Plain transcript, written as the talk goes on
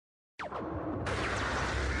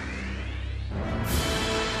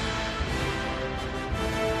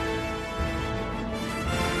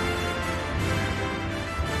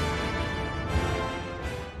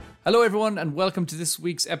Hello everyone and welcome to this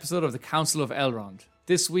week's episode of the Council of Elrond.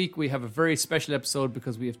 This week we have a very special episode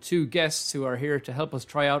because we have two guests who are here to help us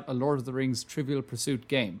try out a Lord of the Rings Trivial Pursuit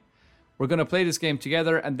game. We're going to play this game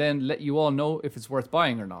together and then let you all know if it's worth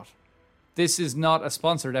buying or not. This is not a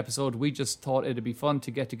sponsored episode, we just thought it'd be fun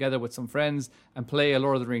to get together with some friends and play a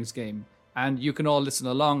Lord of the Rings game. And you can all listen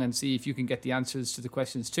along and see if you can get the answers to the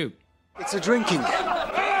questions too. It's a drinking game.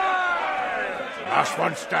 Last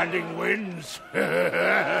one standing wins.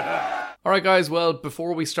 Alright guys, well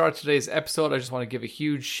before we start today's episode I just want to give a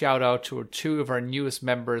huge shout out to two of our newest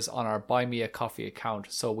members on our Buy Me a Coffee account.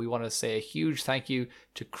 So we want to say a huge thank you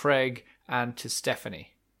to Craig and to Stephanie.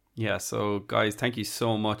 Yeah, so guys, thank you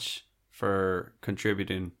so much for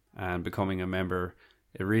contributing and becoming a member.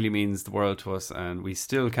 It really means the world to us, and we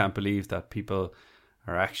still can't believe that people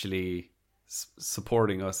are actually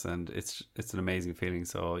supporting us, and it's an amazing feeling.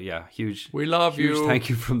 So yeah, we love you. Thank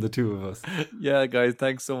you from the two of us. Yeah guys,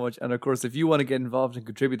 thanks so much. And of course, if you want to get involved and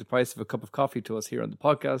contribute the price of a cup of coffee to us here on the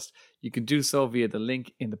podcast, you can do so via the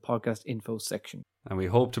link in the podcast info section. And we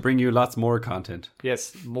hope to bring you lots more content.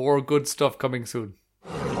 Yes, more good stuff coming soon.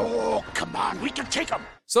 Oh, come on, we can take them.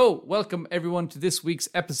 So, welcome everyone to this week's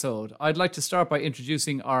episode. I'd like to start by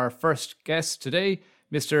introducing our first guest today,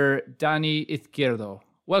 Mr. Danny Izquierdo.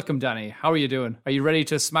 Welcome, Danny. How are you doing? Are you ready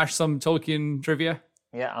to smash some Tolkien trivia?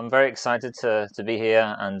 Yeah, I'm very excited to be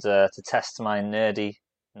here and to test my nerdy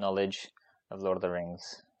knowledge of Lord of the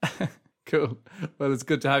Rings. Cool. Well, it's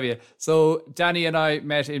good to have you. So, Danny and I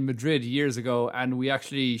met in Madrid years ago, and we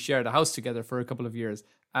actually shared a house together for a couple of years.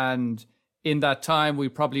 And in that time, we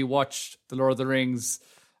probably watched The Lord of the Rings.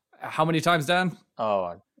 How many times, Dan?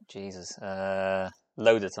 Oh, Jesus.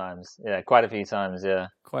 Loads of times. Yeah, quite a few times, yeah.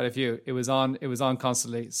 Quite a few. It was on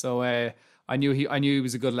constantly. So I knew he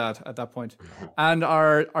was a good lad at that point. And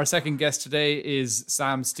our second guest today is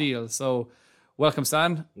Sam Steele. So welcome,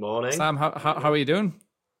 Sam. Morning. Sam, how are you doing?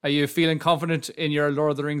 Are you feeling confident in your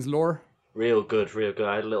Lord of the Rings lore? Real good, real good.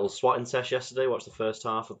 I had a little swatting session yesterday, watched the first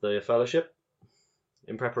half of the Fellowship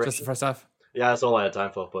in preparation. Just the first half? Yeah, that's all I had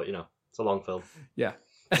time for, but you know, it's a long film. Yeah.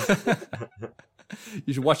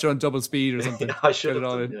 You should watch it on double speed or something. Yeah, I should Get it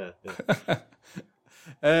have all done.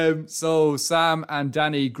 in. So Sam and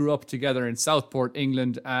Danny grew up together in Southport,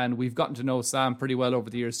 England, and we've gotten to know Sam pretty well over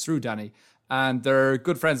the years through Danny. And they're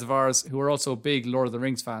good friends of ours who are also big Lord of the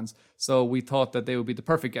Rings fans. So we thought that they would be the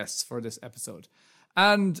perfect guests for this episode.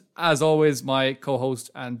 And as always, my co-host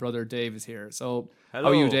and brother Dave is here. So Hello. How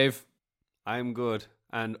are you, Dave? I'm good.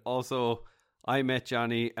 And also, I met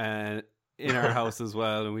Johnny in our house as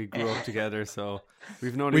well, and we grew up together, so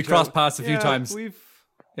we've known We each crossed other. paths a few times. We've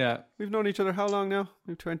Yeah, known each other how long now?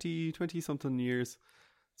 We've 20 something years.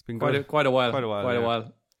 It's been quite good. a while. Quite a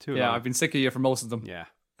while. Too Yeah, long. I've been sick of you for most of them. Yeah,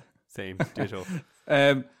 same. Ditto.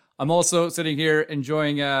 I'm also sitting here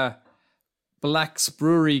enjoying Black's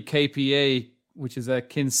Brewery KPA, which is a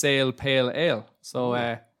Kinsale Pale Ale. So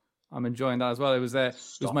I'm enjoying that as well. It was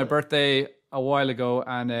my birthday a while ago,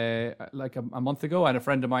 and like a month ago, and a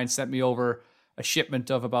friend of mine sent me over a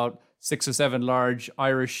shipment of about 6 or 7 large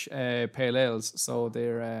Irish pale ales. So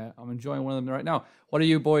I'm enjoying one of them right now. What are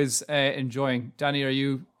you boys enjoying? Danny, are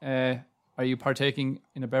you partaking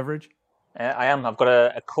in a beverage? I am. I've got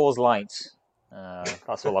a Coors Light.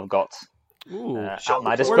 That's all I've got. Ooh, At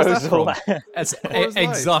my where's that disposal. from? It's Coors Light.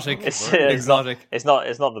 exotic. It's Exotic. It's not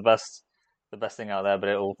the best thing out there, but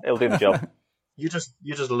it'll do the job. You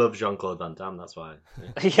just love Jean-Claude Van Damme, that's why.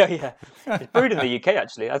 yeah. It's brewed in the UK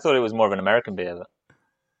actually. I thought it was more of an American beer, but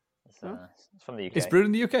it's from the UK. It's brewed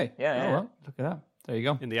in the UK. Yeah. Oh, well, look at that. There you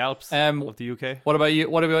go. In the Alps of the UK. What about you?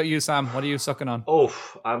 What about you, Sam? What are you sucking on? Oh,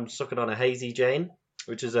 I'm sucking on a Hazy Jane,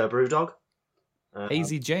 which is a Brewdog.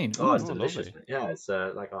 Hazy Jane. Oh, it's Oh, delicious. lovely. Yeah, it's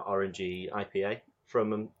like an orangey IPA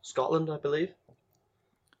from Scotland, I believe.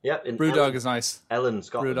 Yeah, in Brewdog is nice. Ellen,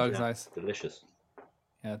 Scotland. Brewdog is yeah. nice. Delicious.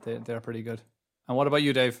 Yeah, they're pretty good. And what about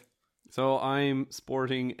you, Dave? So I'm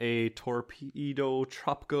sporting a Torpedo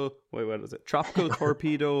Tropical. Wait, what is it? Tropical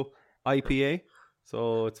Torpedo IPA.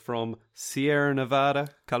 So it's from Sierra Nevada,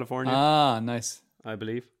 California, Ah, nice. I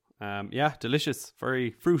believe. Yeah, delicious,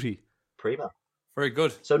 very fruity. Prima. Very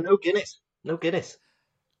good. So no Guinness. No Guinness.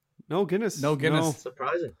 No Guinness. No Guinness.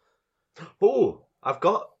 Surprising. Oh, I've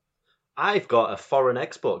got a foreign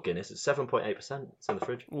export Guinness. It's 7.8%. It's in the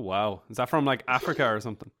fridge. Oh wow, is that from like Africa or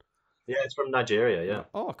something? Yeah, it's from Nigeria. Yeah.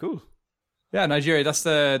 Oh, cool. Yeah, Nigeria. That's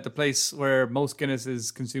the place where most Guinness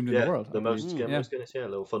is consumed in Yeah, the world. the most yeah. Guinness. Yeah, a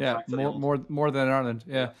little fun Yeah, fact. for the old- more than Ireland.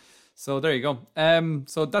 Yeah. So there you go.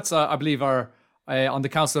 So that's I believe our on the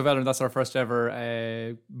Council of Elrond. That's our first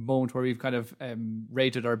ever moment where we've kind of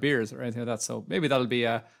rated our beers or anything like that. So maybe that'll be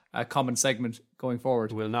a common segment going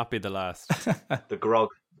forward. Will not be the last. The grog.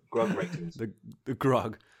 Grog ratings. The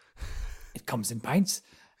grog. It comes in pints.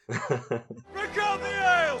 Break out the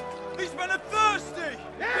ale! These men are thirsty!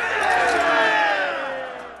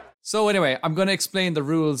 So anyway, I'm going to explain the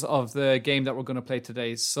rules of the game that we're going to play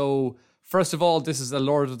today. So first of all, this is a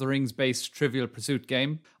Lord of the Rings based Trivial Pursuit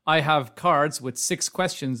game. I have cards with 6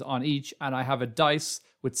 questions on each, and I have a dice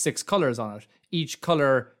with 6 colors on it. Each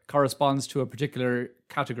color corresponds to a particular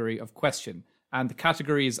category of question. And the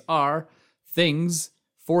categories are things,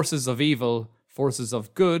 forces of evil, forces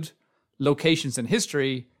of good, locations in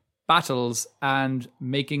history, battles, and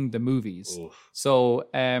making the movies. Oof. So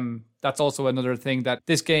that's also another thing, that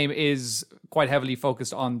this game is quite heavily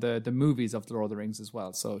focused on the movies of the Lord of the Rings as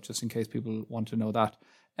well. So just in case people want to know that.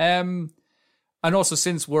 And also,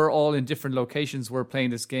 since we're all in different locations, we're playing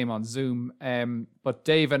this game on Zoom. But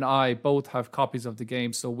Dave and I both have copies of the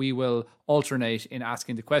game, so we will alternate in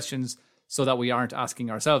asking the questions so that we aren't asking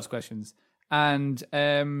ourselves questions. And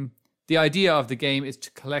the idea of the game is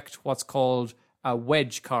to collect what's called a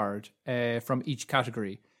wedge card from each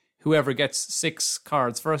category. Whoever gets 6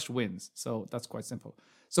 cards first wins. So that's quite simple.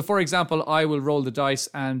 So for example, I will roll the dice,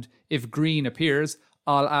 and if green appears,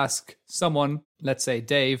 I'll ask someone, let's say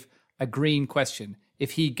Dave, a green question.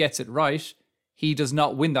 If he gets it right, he does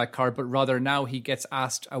not win that card, but rather now he gets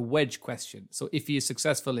asked a wedge question. So if he is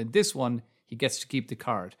successful in this one, he gets to keep the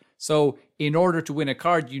card. So in order to win a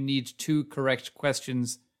card, you need 2 correct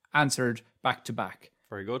questions answered back to back.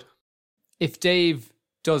 Very good. If Dave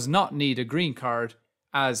does not need a green card,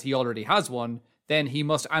 as he already has one, then he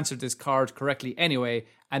must answer this card correctly anyway,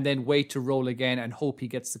 and then wait to roll again and hope he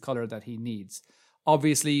gets the color that he needs.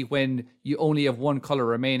 Obviously, when you only have 1 color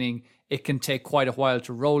remaining, it can take quite a while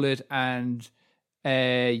to roll it, and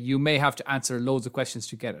you may have to answer loads of questions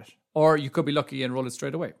to get it. Or you could be lucky and roll it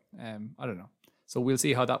straight away. I don't know. So we'll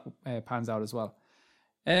see how that pans out as well.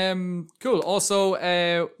 Cool. Also,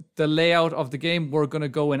 the layout of the game, we're going to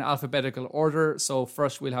go in alphabetical order. So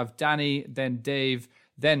first we'll have Danny, then Dave,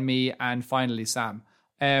 then me, and finally Sam.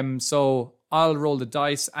 So I'll roll the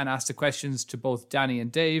dice and ask the questions to both Danny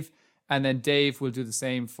and Dave, and then Dave will do the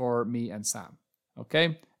same for me and Sam.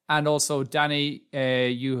 Okay? And also, Danny,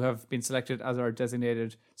 you have been selected as our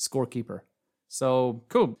designated scorekeeper. So,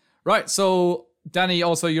 cool. Right, so Danny,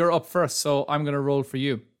 also you're up first, so I'm going to roll for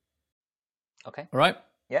you. Okay. All right?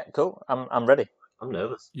 Yeah, cool. I'm ready. I'm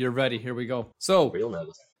nervous. You're ready. Here we go. So, Real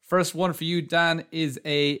nervous. first one for you, Dan, is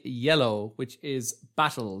a yellow, which is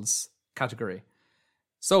battles category.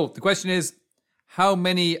 So the question is, how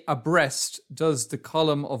many abreast does the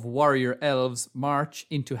column of warrior elves march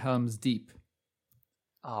into Helm's Deep?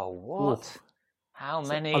 Oh, what? Oof. How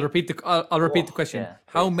many? I'll repeat the question. Yeah,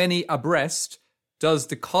 how many abreast does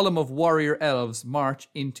the column of warrior elves march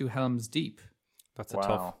into Helm's Deep? That's a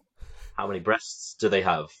tough. How many breasts do they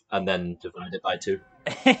have? And then divide it by 2.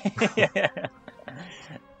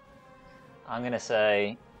 I'm gonna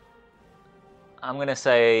say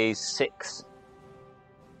 6.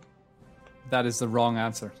 That is the wrong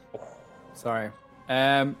answer. Sorry.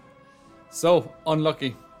 So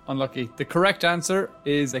unlucky. The correct answer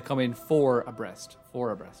is they come in 4 abreast.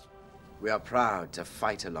 4 abreast. We are proud to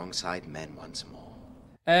fight alongside men once more.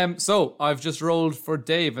 So I've just rolled for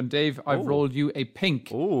Dave, and Dave, I've rolled you a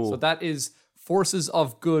pink. Ooh. So that is forces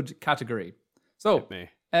of good category. So,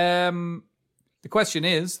 the question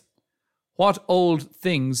is, what old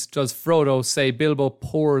things does Frodo say Bilbo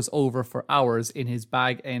pores over for hours in his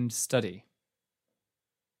Bag End study?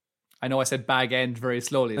 I know I said bag end very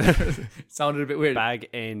slowly. It sounded a bit weird. Bag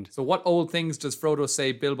End. So what old things does Frodo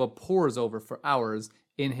say Bilbo pores over for hours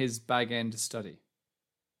in his Bag End study?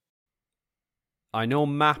 I know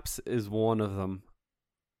maps is one of them.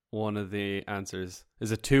 One of the answers.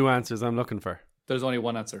 Is it 2 answers I'm looking for? There's only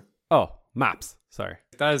one answer. Oh, maps. Sorry.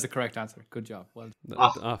 That is the correct answer. Good job. Well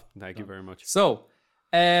Oh, thank you very much. So,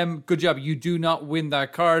 good job. You do not win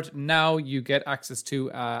that card. Now you get access to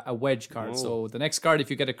a wedge card. So the next card, if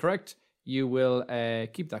you get it correct, you will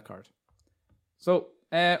keep that card. So,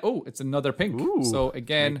 it's another pink. Ooh, so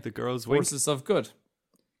again, make the girls wink. forces of good.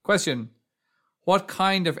 Question. What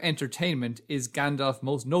kind of entertainment is Gandalf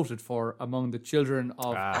most noted for among the children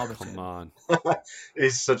of Hobbiton? Come on.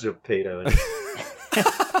 He's such a pedo.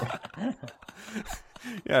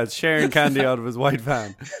 Yeah, it's sharing candy out of his white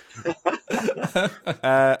van.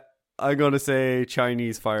 I'm going to say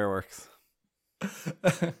Chinese fireworks.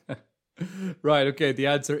 Right, okay. The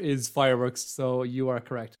answer is fireworks, so you are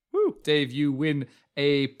correct. Woo. Dave, you win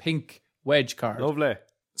a pink wedge card. Lovely.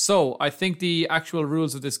 So I think the actual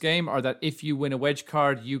rules of this game are that if you win a wedge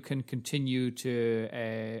card, you can continue to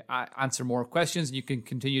answer more questions and you can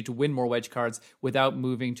continue to win more wedge cards without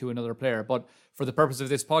moving to another player. But for the purpose of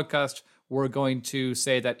this podcast, we're going to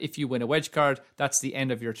say that if you win a wedge card, that's the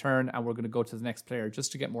end of your turn and we're going to go to the next player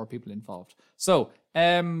just to get more people involved. So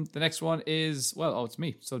the next one is, it's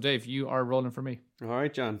me. So Dave, you are rolling for me. All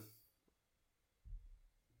right, John.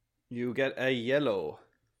 You get a yellow.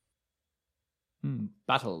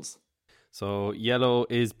 Battles. So yellow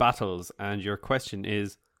is battles, and your question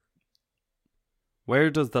is, where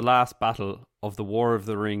does the last battle of the War of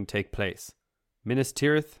the Ring take place? Minas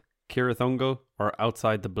Tirith, Cirith Ungol, or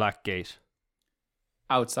outside the Black Gate?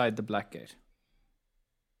 Outside the Black Gate.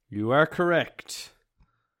 You are correct.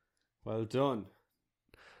 Well done.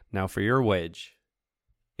 Now for your wedge.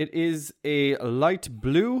 It is a light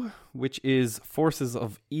blue, which is forces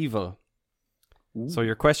of evil. Ooh. So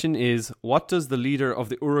your question is, what does the leader of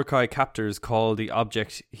the Uruk-hai captors call the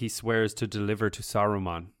object he swears to deliver to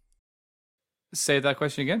Saruman? Say that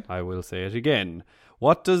question again. I will say it again.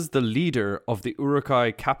 What does the leader of the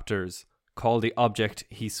Uruk-hai captors call the object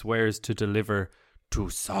he swears to deliver to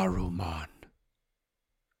Saruman?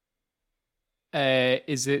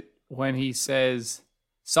 Is it when he says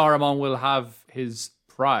Saruman will have his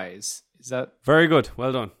prize? Is that very good?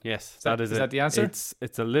 Well done. Yes, is that the answer? It's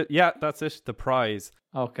a yeah, that's it. The prize.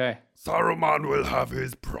 Okay. Saruman will have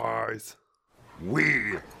his prize.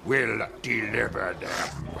 We will deliver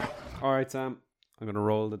them. All right, Sam. I'm gonna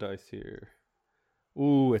roll the dice here.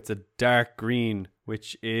 Ooh, it's a dark green,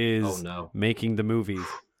 which is making the movies.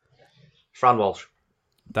 Fran Walsh.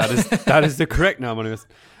 That is the correct nominee.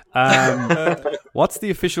 What's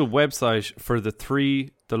the official website for the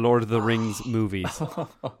Lord of the Rings movies?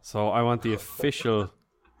 So I want the official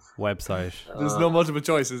website. There's no multiple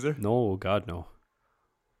choice, is there? No, God, no.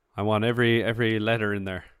 I want every letter in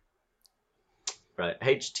there. Right,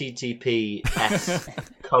 https://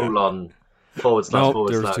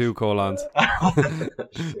 There's 2 colons.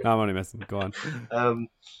 No, I'm only messing. Go on.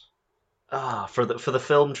 For the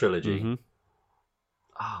film trilogy. Mm-hmm.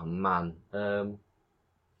 Oh man.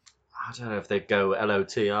 I don't know if they go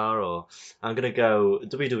LOTR or I'm going to go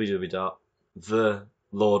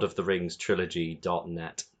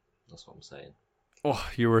www.thelordoftheringstrilogy.net. That's what I'm saying. Oh,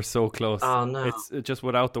 you were so close. Oh, no. It's just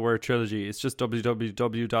without the word trilogy. It's just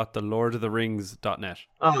www.thelordoftheRings.net.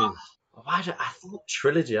 Oh, I thought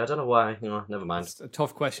trilogy. I don't know why. Never mind. It's a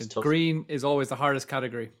tough question. Green is always the hardest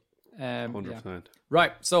category. 100%. Yeah.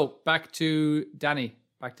 Right, so back to Danny.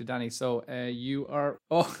 So you are...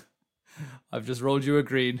 Oh, I've just rolled you a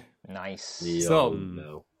green. Nice.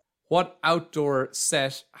 So, what outdoor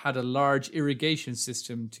set had a large irrigation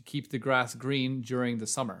system to keep the grass green during the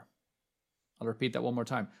summer? I'll repeat that one more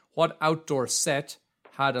time. What outdoor set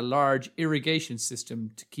had a large irrigation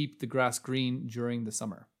system to keep the grass green during the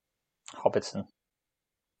summer? Hobbiton.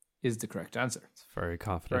 Is the correct answer. It's very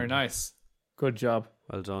confident. Very nice. Good job.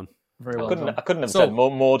 Well done. Very well done. I couldn't have said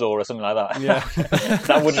Mordor or something like that. Yeah.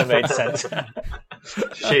 That wouldn't have made sense.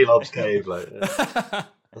 Shelob's Cave.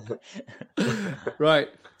 Right.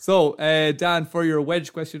 So, Dan, for your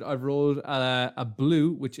wedge question, I've rolled a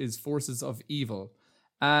blue, which is forces of evil.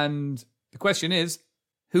 And the question is,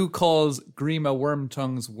 who calls Grima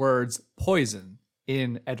Wormtongue's words poison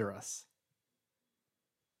in Edoras?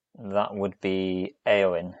 That would be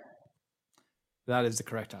Eowyn. That is the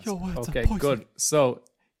correct answer. Okay, good. So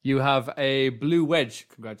you have a blue wedge.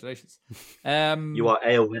 Congratulations. You are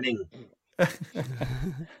AO winning.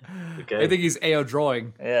 Okay. I think he's AO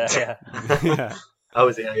drawing. Yeah. Oh,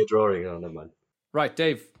 is he AO drawing? Oh, never mind. Right,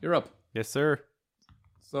 Dave, you're up. Yes, sir.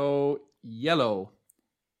 So yellow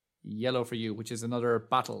for you, which is another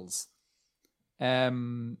battles.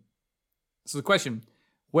 So the question: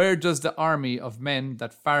 where does the army of men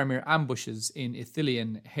that Faramir ambushes in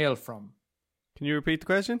Ithilien hail from? Can you repeat the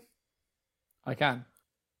question? I can.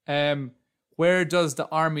 Where does the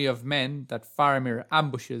army of men that Faramir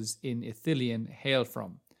ambushes in Ithilien hail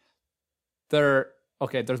from?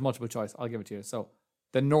 There's multiple choice. I'll give it to you. So,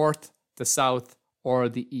 the north, the south, or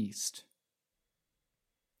the east?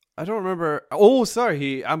 I don't remember. Oh, sorry.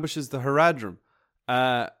 He ambushes the Haradrim.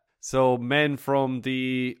 So, men from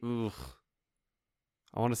the... I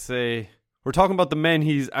want to say... We're talking about the men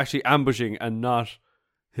he's actually ambushing and not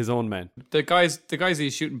his own men. The guys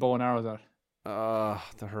he's shooting bow and arrows at.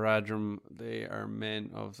 The Haradrim, they are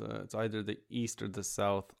men of it's either the east or the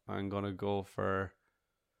south. I'm gonna go for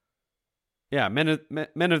men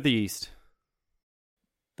of the east.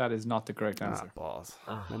 That is not the correct answer. Balls.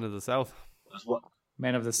 Men of the south. What?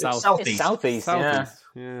 Men of the south. It's southeast.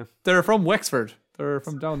 Yeah. They're from Wexford. They're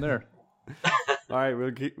from down there. All right,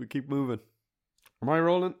 we keep moving. Am I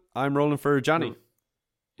rolling? I'm rolling for Johnny.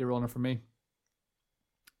 You're rolling for me.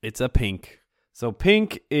 It's a pink. So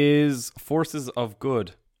pink is forces of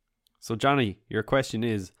good. So Johnny, your question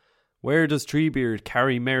is, where does Treebeard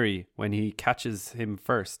carry Merry when he catches him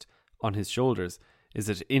first on his shoulders? Is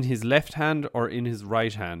it in his left hand or in his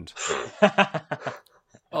right hand?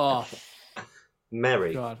 Oh,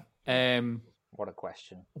 Merry. God. What a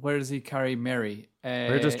question. Where does he carry Mary?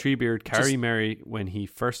 Where does Treebeard carry Merry when he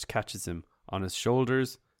first catches him? On his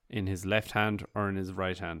shoulders, in his left hand, or in his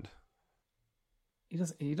right hand? He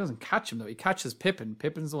doesn't catch him, though. He catches Pippin.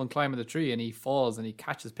 Pippin's the one climbing the tree, and he falls, and he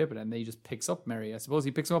catches Pippin, and then he just picks up Mary. I suppose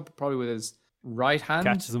he picks him up probably with his right hand.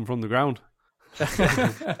 Catches him from the ground.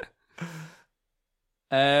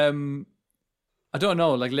 I don't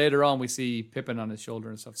know. Like, later on, we see Pippin on his shoulder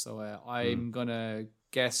and stuff, so I'm going to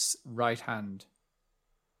guess right hand.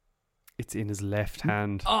 It's in his left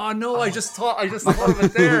hand. Oh, no, I just thought of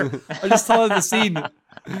it there. I just thought of the scene.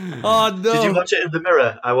 Oh, no. Did you watch it in the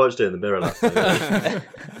mirror? I watched it in the mirror last night.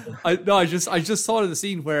 I just thought of the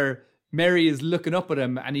scene where Mary is looking up at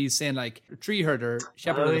him and he's saying, like, tree herder,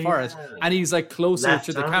 shepherd of the forest, and he's like closer Left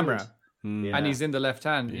to the hand. camera, Yeah. and he's in the left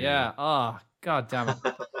hand. Yeah. Ah, God damn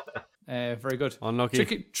it. Very good. Unlucky.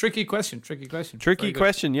 Tricky question. Tricky Very good.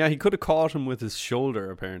 question. Yeah, he could have caught him with his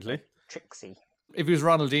shoulder, apparently. Trixie. If he was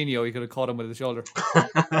Ronaldinho, he could have caught him with his shoulder.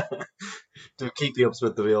 Do keep the ups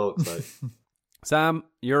with the Yorks. Like. Sam,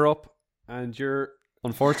 you're up, and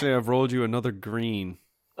unfortunately, I've rolled you another green.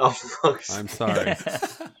 Oh, fuck. I'm sorry.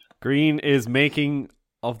 Green is making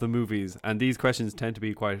of the movies, and these questions tend to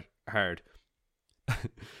be quite hard.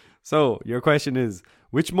 So, your question is,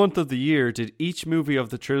 which month of the year did each movie of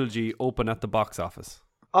the trilogy open at the box office?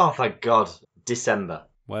 Oh, thank God. December.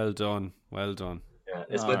 Well done. Yeah,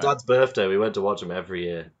 it's my dad's birthday. We went to watch him every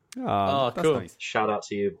year. Oh, that's cool. nice. Shout out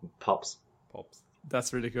to you, Pops.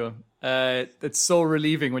 That's really cool. It's so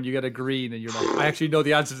relieving when you get a green and you're like, I actually know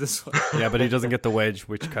the answer to this one. Yeah, but he doesn't get the wedge,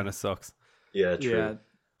 which kind of sucks. Yeah, true. Yeah.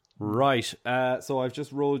 Right. So I've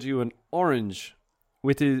just rolled you an orange,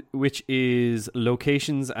 which is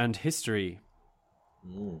locations and history.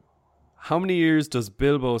 How many years does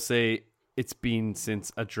Bilbo say it's been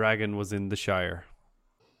since a dragon was in the Shire?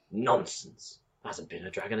 Nonsense. Hasn't been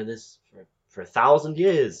a dragon in this for 1,000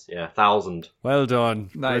 years. Yeah, 1,000. Well done.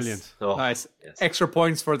 Nice. Brilliant. Oh, Nice. yes. Extra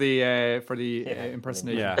points for the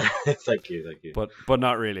impersonation. Yeah, Thank you. but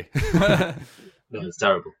not really. No, it's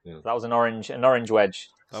terrible. Yeah. That was an orange wedge.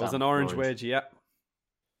 That was Sam. an orange Orange. wedge, yeah.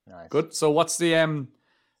 Nice. Good. So what's the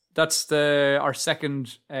that's our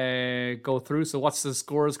second go through. So what's the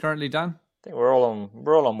scores currently, Dan? I think we're all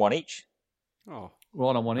on one each. Oh, We're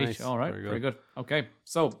all on one Nice. each. All right. Very good. Very good. Okay.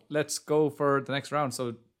 So let's go for the next round.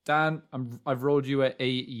 So Dan, I've rolled you a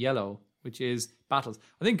yellow, which is battles.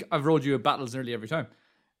 I think I've rolled you a battles nearly every time.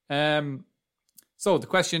 So the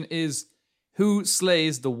question is, who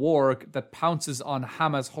slays the warg that pounces on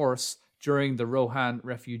Hama's horse during the Rohan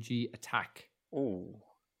refugee attack? Ooh,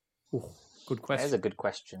 Good that question. is a good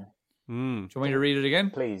question. Do you want me to read it again?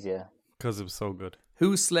 Please, yeah. because it was so good.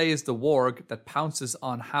 Who slays the warg that pounces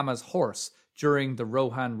on Hama's horse during the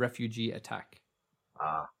Rohan refugee attack?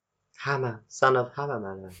 Hammer, son of Hammer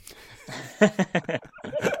Man.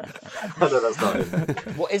 Oh, no, that's not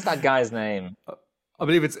him. What is that guy's name? I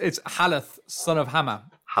believe it's Haleth, son of Hama.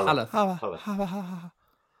 Haleth.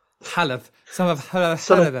 Haleth, son of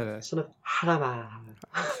Haleth. Son of Hammer.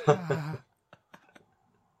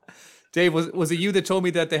 Dave, was it you that told me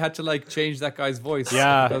that they had to like change that guy's voice?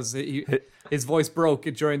 Yeah. Because his voice broke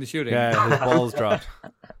during the shooting. Yeah, his balls dropped.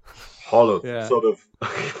 Hollow, Yeah. sort of.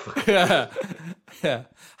 yeah.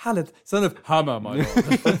 Haleth, son of Hama, my lord.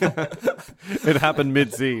 It happened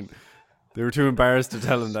mid-scene. They were too embarrassed to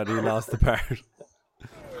tell him that he lost the part.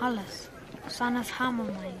 Haleth, son of Hammer,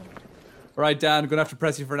 my lord. Right, Dan, I'm going to have to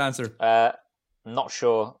press you for an answer. Not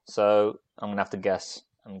sure, so I'm going to have to guess.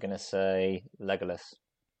 I'm going to say Legolas.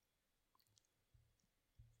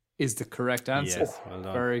 Is the correct answer. Yes, well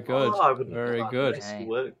done. Very good. Oh, I wouldn't Very have good. that. Nice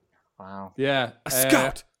work. Wow. Yeah. A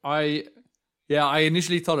scout. I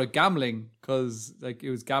initially thought of gambling because like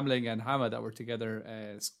it was gambling and Hama that were together.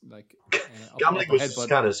 Gambling was just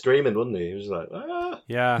kind of screaming, wasn't he? He was like, ah.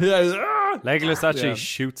 Yeah. Yeah. Legolas actually Yeah.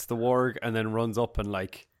 shoots the warg and then runs up and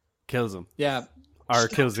like kills him. Yeah. Or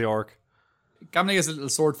kills the orc. Gambling has a little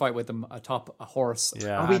sword fight with him atop a horse.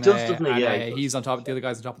 Yeah. Oh, he And, does, doesn't he? and, Yeah, he does. he's on top. The other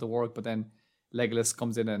guy's on top of the warg, but then Legolas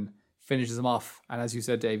comes in and finishes him off. And as you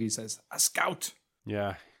said, Dave, he says, "A scout."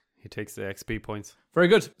 Yeah. He takes the XP points. Very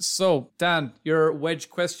good. So, Dan, your wedge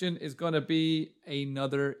question is going to be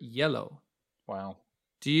another yellow. Wow.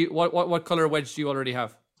 Do you what color wedge do you already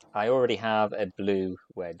have? I already have a blue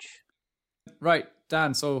wedge. Right,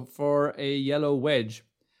 Dan. So for a yellow wedge,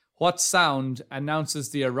 what sound announces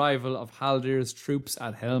the arrival of Haldir's troops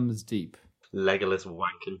at Helm's Deep? Legolas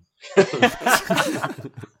wanking.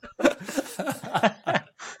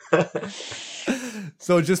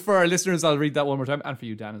 So just for our listeners, I'll read that one more time, and for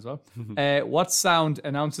you, Dan, as well. What sound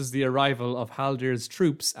announces the arrival of Haldir's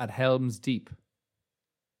troops at Helm's Deep?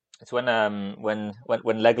 It's when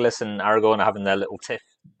Legolas and Aragorn are having their little tiff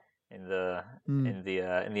in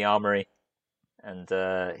the armory, and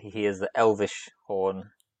he hears the elvish horn.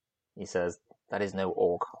 He says, "That is no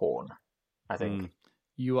orc horn." I think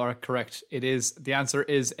You are correct. It is. The answer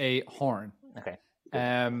is a horn. Okay.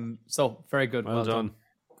 So very good. Well done.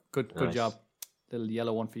 Good Nice. job. Little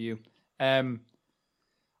yellow one for you. I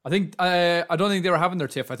think I don't think they were having their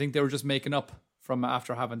tiff. I think they were just making up from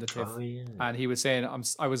after having the tiff. Oh, yeah. And he was saying,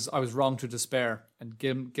 I was wrong to despair." And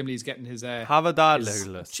Gimli's getting his Have a dad, his,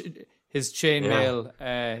 Legolas. his chainmail.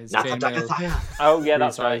 His chainmail. Oh yeah,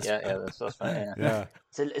 that's Freeze right. Yeah, that's right. Yeah. Yeah.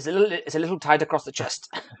 It's a little tight across the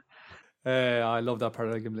chest. I love that part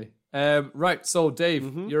of Gimli. Right, so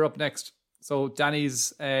Dave, you're up next. So Danny's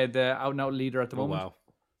the out and out leader at the Oh, moment. wow.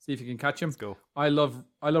 See if you can catch him. Let's go. I love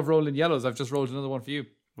rolling yellows. I've just rolled another one for you.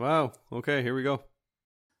 Wow. Okay, here we go.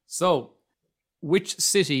 So, which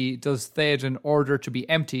city does Theoden order to be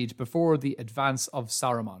emptied before the advance of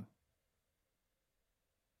Saruman?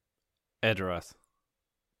 Edoras.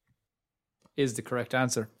 Is the correct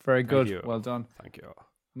answer. Very good. you. Well done. Thank you.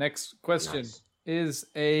 Next question Nice. is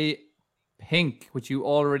a pink, which you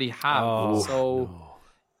already have. Oh, so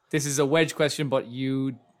this is a wedge question, but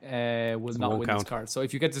you will not won't win count. this card. So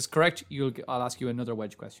if you get this correct, I'll ask you another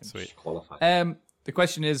wedge question. Sweet. Qualify. The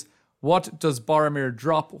question is, what does Boromir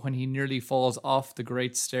drop when he nearly falls off the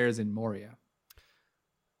great stairs in Moria?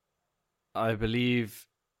 I believe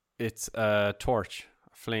it's a torch.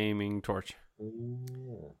 A flaming torch.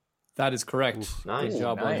 That is correct. Nice. Good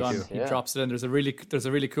job, Nice, well done. He yeah. drops it in. There's a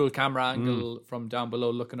really cool camera angle from down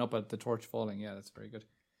below looking up at the torch falling. Yeah, that's very good.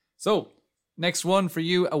 So, next one for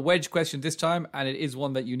you, a wedge question this time, and it is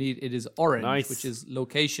one that you need. It is orange, Nice. which is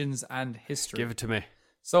locations and history. Give it to me.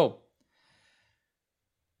 So,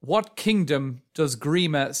 what kingdom does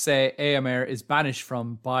Grima say Éomer is banished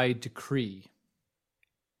from by decree?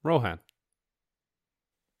 Rohan.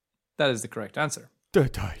 That is the correct answer. Nice.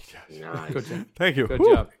 Good job. Thank you. Good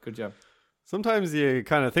Woo. job. Good job. Sometimes you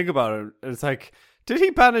kind of think about it. And it's like, did he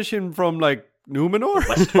banish him from like Numenor?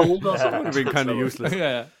 Westfold or That something? would have been kind of useless.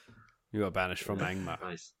 Yeah, You got banished from Angmar.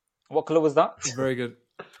 Nice. What colour was that? very good.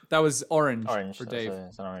 That was orange, Orange. for so Dave.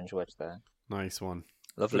 It's an orange wedge there. Nice one.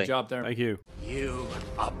 Lovely. Good job there. Thank you. You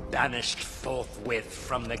are banished forthwith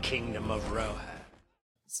from the kingdom of Rohan.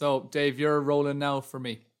 So, Dave, you're rolling now for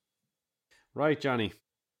me. Right, Johnny.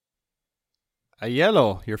 A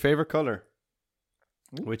yellow, your favorite color,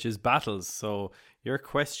 which is battles. So your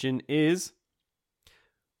question is,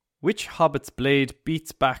 which hobbit's blade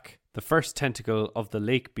beats back the first tentacle of the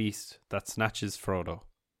lake beast that snatches Frodo?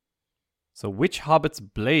 So which hobbit's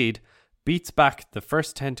blade beats back the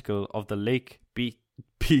first tentacle of the lake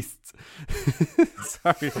beast?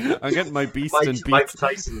 Sorry, I'm getting my beast and Mike beats.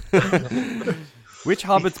 Tyson. Which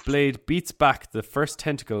hobbit's blade beats back the first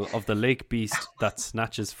tentacle of the lake beast that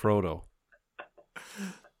snatches Frodo?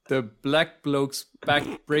 The black bloke's back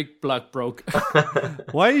block broke.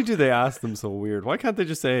 Why do they ask them so weird? Why can't they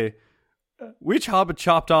just say, which hobbit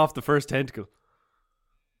chopped off the first tentacle?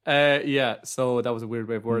 Yeah, so that was a weird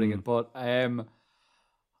way of wording it, but I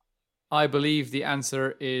believe the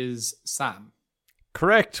answer is Sam.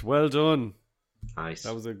 Correct. Well done. Nice.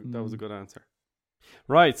 That was a good answer.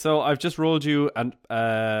 Right, so I've just rolled you and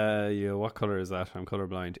yeah, what color is that? I'm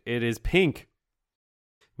colorblind. It is pink,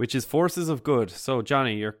 which is forces of good. So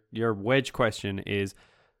Johnny, your wedge question is,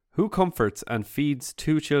 who comforts and feeds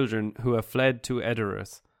two children who have fled to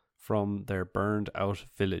Edoras from their burned out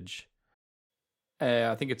village?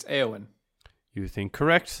 I think it's Eowyn. You think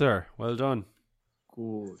correct, sir. Well done.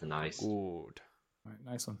 Good. Nice. Good. Right,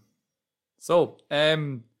 nice one. So,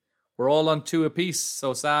 we're all on two apiece.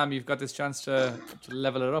 So, Sam, you've got this chance to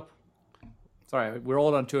level it up. Sorry, we're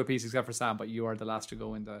all on two apiece except for Sam, but you are the last to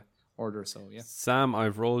go in the order. So, yeah. Sam,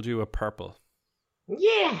 I've rolled you a purple.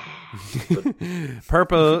 Yeah.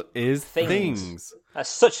 Purple is Things. things. That's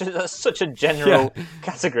such a general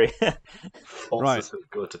category. Right. Also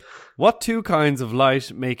good. What two kinds of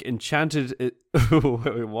light make enchanted...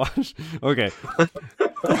 Wait, what? Okay.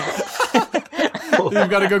 You've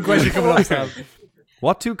got a good question coming up, Sam.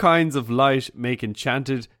 What two kinds of light make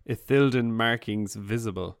enchanted Ithilden markings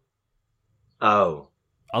visible? Oh.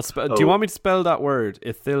 Do you want me to spell that word?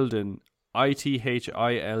 Ithilden.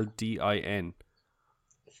 Ithildin.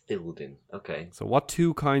 Ithildin. Okay. So what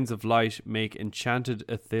two kinds of light make enchanted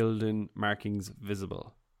Ithildin markings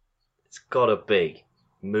visible? It's gotta be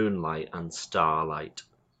moonlight and starlight.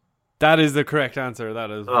 That is the correct answer.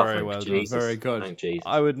 That is very thank well Jesus. done. Very good. Thank Jesus.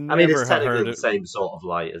 I would I mean, never it's have technically heard the it. same sort of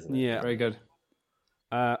light, isn't it? Yeah. Very good.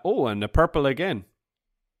 And a purple again.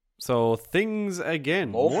 So things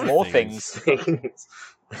again. More things.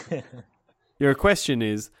 Your question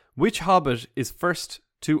is, which hobbit is first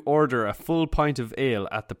to order a full pint of ale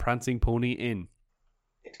at the Prancing Pony Inn?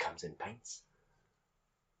 It comes in pints.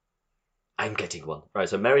 I'm getting one. Right,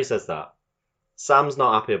 so Mary says that. Sam's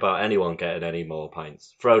not happy about anyone getting any more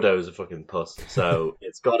pints. Frodo's a fucking puss, so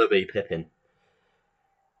it's gotta be Pippin.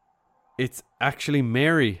 It's actually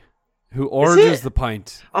Mary who orders the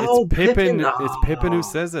pint. Oh, it's Pippin. Pippin. It's Pippin who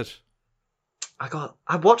says it.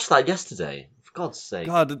 I watched that yesterday. For God's sake.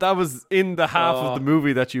 God, that was in the half of the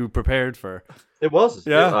movie that you prepared for. It was.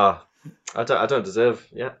 Yeah. I don't deserve.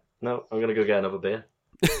 Yeah. No, I'm gonna go get another beer.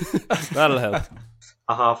 That'll help.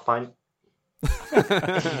 A half pint.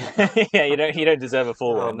 Yeah, you don't deserve a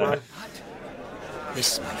full one. No.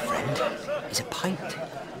 This, my friend, is a pint.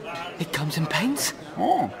 It comes in pints?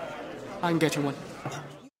 Oh, I'm getting one.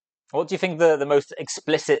 What do you think the most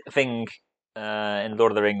explicit thing in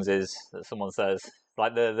Lord of the Rings is that someone says?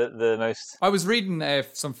 Like the most... I was reading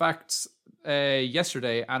some facts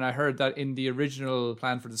yesterday, and I heard that in the original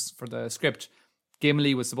plan for the script,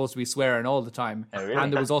 Gimli was supposed to be swearing all the time, Oh, really?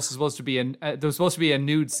 and there was also supposed to be a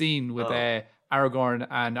nude scene with Aragorn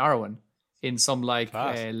and Arwen in some lake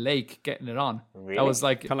getting it on. Really? That was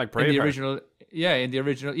like Kinda like in the Braveheart. original,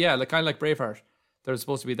 like kind of like Braveheart. There was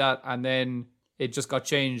supposed to be that, and then it just got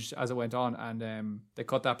changed as it went on, and they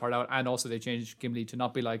cut that part out, and also they changed Gimli to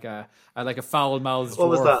not be like a foul mouthed. What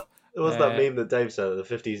was that? What was that meme that Dave said? The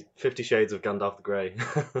 50 Shades of Gandalf the Grey.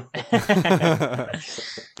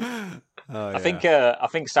 Oh, I think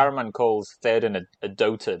Saruman calls Theoden a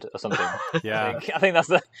dotard or something. Yeah. I think that's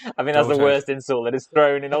the worst insult that is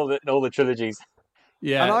thrown in all the trilogies.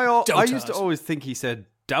 Yeah, And I dotard. used to always think he said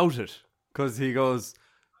doubt it, because he goes,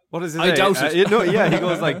 what does he I say? doubt it. He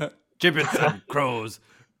goes like, gibbets and crows,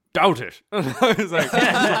 doubt it. And I was like,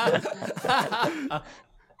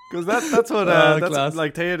 because that's what class.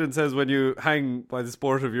 like Theoden says, when you hang by the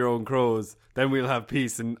sport of your own crows, then we'll have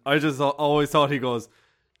peace. And I just always thought he goes,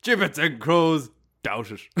 gibbets and crows,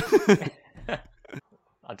 doubt it.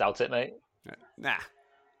 I doubt it, mate. Nah.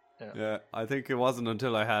 Yeah, I think it wasn't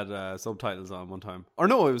until I had subtitles on one time. Or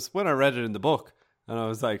no, it was when I read it in the book, and I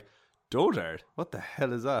was like, dotard? What the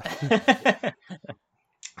hell is that?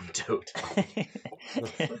 Dotard.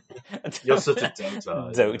 You're such a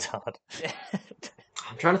dotard. Dotard.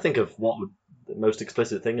 I'm trying to think of what the most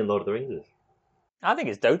explicit thing in Lord of the Rings is. I think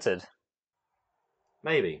it's dotard.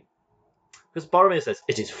 Maybe. Because Boromir says,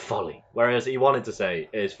 it is folly. Whereas he wanted to say,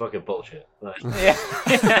 it is fucking bullshit. Like,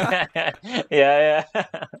 Yeah. Yeah.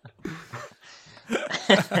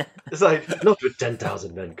 it's like, not with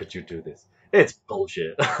 10,000 men could you do this. It's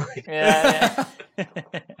bullshit. Yeah.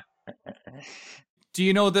 Do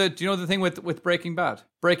you know the thing with Breaking Bad?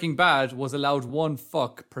 Breaking Bad was allowed one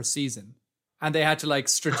fuck per season, and they had to like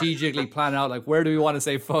strategically plan out like, where do we want to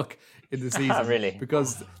say fuck in the season? Really?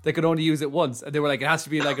 Because they could only use it once, and they were like, it has to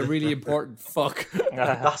be like a really important fuck.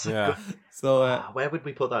 That's Yeah. So where would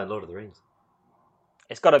we put that in Lord of the Rings?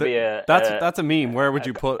 It's got to be a. That's a meme. Where would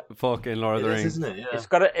you put fuck in Lord of the It is, Rings? isn't it? Yeah.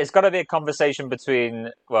 It's got to be a conversation between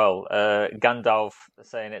Gandalf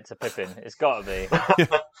saying it to Pippin. It's got to be.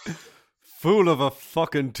 Fool of a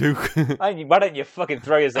fucking toque. Why don't you fucking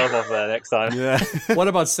throw yourself off there next time? Yeah. what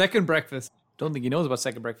about second breakfast? Don't think he knows about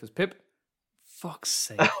second breakfast. Pip, fuck's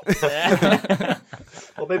sake. Or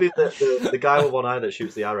maybe the guy with one eye that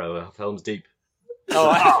shoots the arrow off Helm's Deep.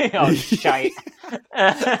 Oh, shite.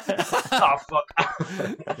 Oh, fuck.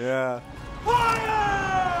 Yeah.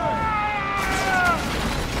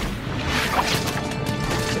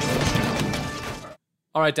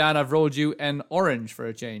 All right, Dan, I've rolled you an orange for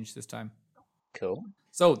a change this time. Cool.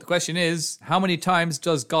 So the question is, how many times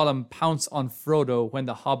does Gollum pounce on Frodo when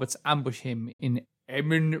the hobbits ambush him in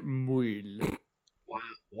Emyn Muil?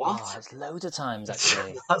 What? Oh, it's loads of times,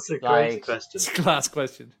 actually. That's a great Like- question. It's a class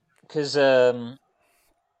question. Because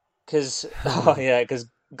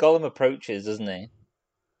Gollum approaches, doesn't he?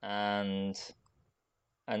 And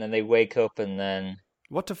then they wake up, and then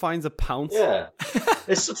What defines a pounce? Yeah.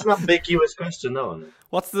 It's such an ambiguous question, though.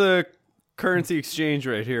 What's the currency exchange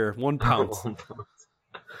rate here? 1 pound. I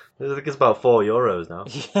think it's about €4 now.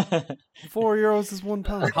 4 euros is 1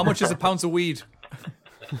 pound. How much is a pound of weed?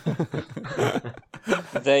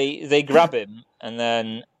 they grab him, and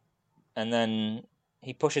then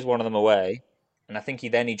he pushes one of them away, and I think he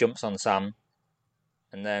jumps on Sam,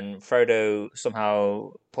 and then Frodo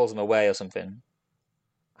somehow pulls him away or something.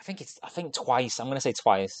 I think twice. I'm going to say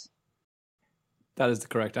twice. That is the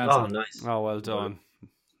correct answer. Oh, nice. Oh, well done.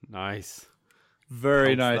 Nice.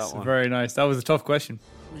 Very Thanks nice. for that one. Very nice. That was a tough question.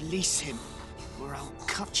 Release him, or I'll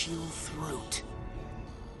cut your throat.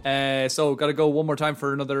 So got to go one more time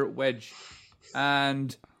for another wedge.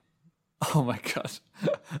 And, oh my God,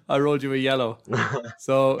 I rolled you a yellow.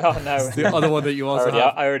 So Oh, no. it's the other one that you also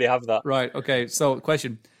have. I already have that. Right, okay. So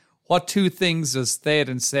question. What two things does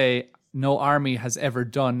Theoden say no army has ever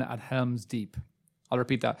done at Helm's Deep? I'll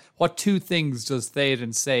repeat that. What two things does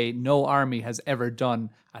Theoden say no army has ever done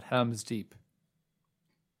at Helm's Deep?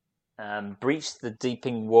 Breach the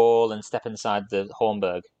deeping wall and step inside the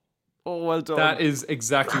Hornburg. Oh, well done. That is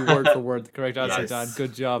exactly word for word the correct answer, Yes. Dan.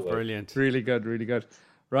 Good job. Brilliant. Really good, really good.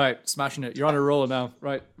 Right, smashing it. You're on a roll now.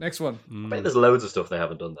 Right, next one. I bet there's loads of stuff they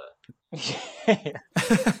haven't done there.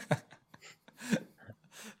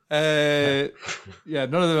 Yeah,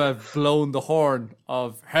 none of them have blown the horn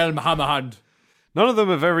of Helm Hammerhand. None of them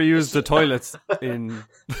have ever used the toilets in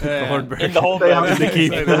the Hornburg. In the They Hornburg. haven't,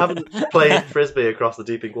 they haven't played frisbee across the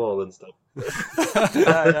deeping wall and stuff.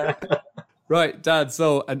 Right, Dad,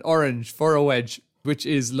 so an orange for a wedge, which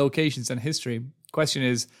is locations and history. Question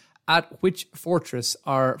is, at which fortress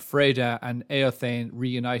are Freda and Eothane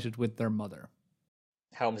reunited with their mother?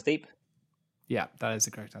 Helm's Deep. Yeah, that is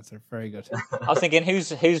the correct answer. Very good. I was thinking,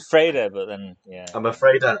 who's Freda? But then, yeah, I'm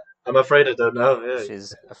afraid I don't know. Yeah.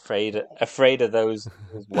 she's afraid of those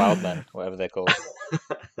wild men, whatever they're called.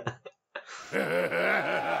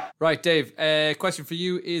 Right, Dave, question for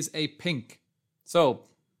you is a pink. So,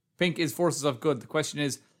 pink is forces of good. The question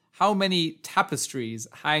is, how many tapestries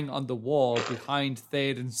hang on the wall behind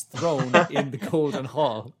Theoden's throne in the Golden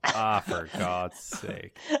Hall? Ah, for God's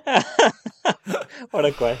sake. What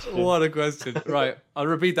a question! What a question. Right, I'll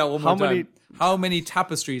repeat that one more How time. many- How many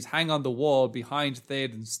tapestries hang on the wall behind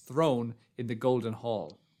Theoden's throne in the Golden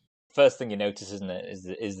Hall? First thing you notice, isn't it,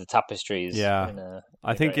 is the tapestries? Yeah.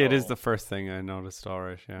 I think it is the first thing I noticed,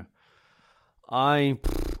 alright, yeah.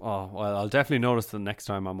 I'll definitely notice the next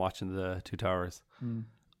time I'm watching the Two Towers.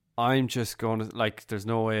 I'm just going to, there's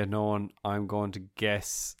no way of knowing. I'm going to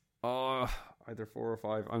guess, either 4 or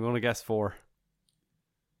 5. I'm going to guess 4.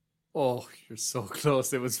 Oh, you're so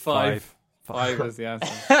close. It was 5. 5 is the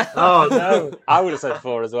answer. Oh no! No, I would have said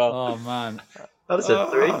 4 as well. Oh, man. I'd have said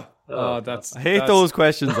 3. Oh, that's... I hate those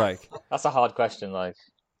questions, That's a hard question.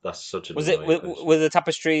 That's such a. Was it were the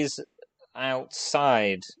tapestries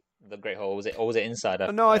outside the Great Hall? Was it inside?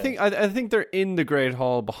 No, I think they're in the Great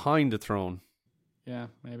Hall behind the throne. Yeah,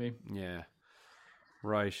 maybe. Yeah.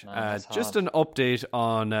 Right. No, that's just hard. an update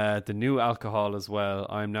on the new alcohol as well.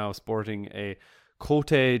 I'm now sporting a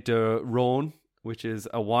Côte de Rhône, which is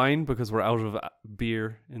a wine because we're out of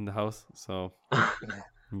beer in the house. So, yeah.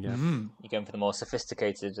 You're going for the more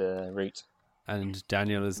sophisticated route. And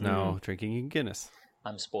Daniel is now drinking a Guinness.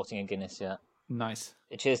 I'm sporting a Guinness. Yeah. Nice.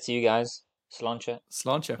 Cheers to you guys. Sláinte.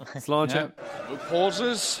 Sláinte. Sláinte. No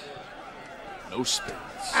pauses, no spins,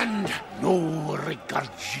 and no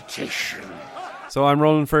regurgitation. So I'm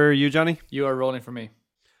rolling for you, Johnny. You are rolling for me.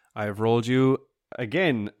 I've rolled you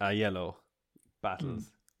again a yellow.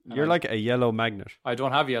 Battles. You're like a yellow magnet. I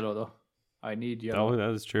don't have yellow, though. I need yellow. Oh, that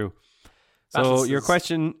is true. Battles So your is-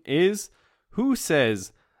 question is, who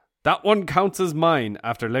says that one counts as mine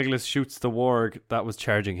after Legolas shoots the warg that was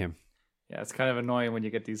charging him? Yeah, it's kind of annoying when you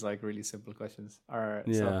get these really simple questions.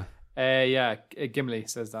 Yeah. Gimli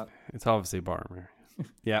says that. It's obviously Boromir.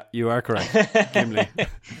 Yeah, you are correct. Gimli.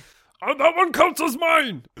 Oh, that one counts as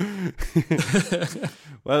mine.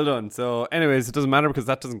 Well done. So anyways, it doesn't matter because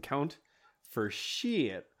that doesn't count for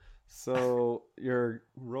shit. So your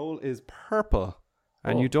roll is purple.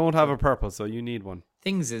 And you don't have a purple, so you need one.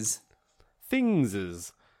 Things is.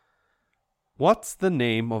 What's the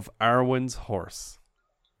name of Arwen's horse?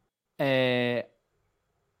 It's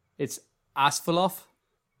Asphalov.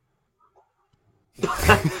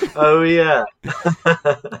 Oh yeah.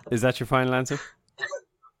 Is that your final answer?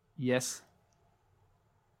 Yes.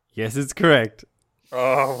 Yes, it's correct.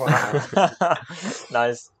 Oh wow!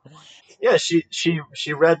 Nice. Yeah, she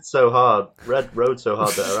rode so hard that her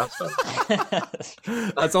ass fell.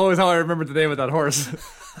 That's always how I remember the name of that horse.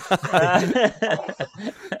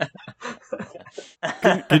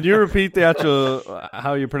 Can you repeat the actual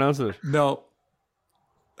how you pronounce it? No.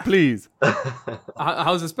 Please.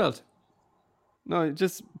 How's it spelled? No,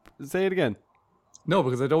 just say it again. No,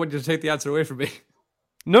 because I don't want you to take the answer away from me.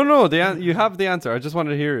 No, you have the answer. I just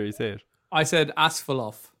wanted to hear you say it. I said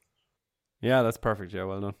Asphalov. Yeah, that's perfect. Yeah,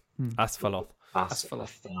 well done. Asphalov. Ass fell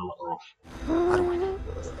off. Asphalov. Ass fell off. Nice. Ass fell off. Arwen,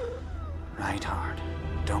 Ride hard.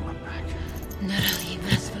 Don't look back.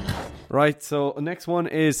 Right, so next one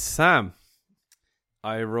is Sam.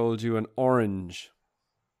 I rolled you an orange.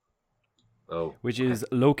 Oh. Which is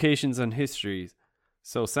locations and histories.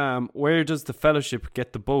 So, Sam, where does the Fellowship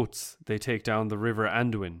get the boats they take down the River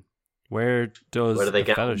Anduin? Where does Where do they the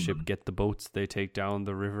get Fellowship them? get the boats they take down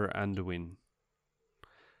the River Anduin?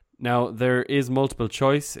 Now, there is multiple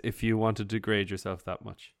choice if you want to degrade yourself that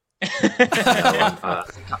much. I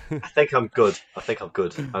think I'm good. I'm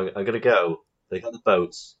going to go. They got the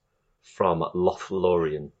boats from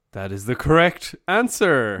Lothlorien. That is the correct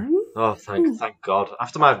answer. Oh, thank God.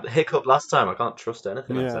 After my hiccup last time, I can't trust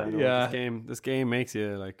anything I say. This game makes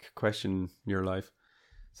you like question your life.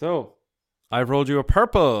 So, I've rolled you a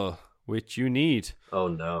purple, which you need. Oh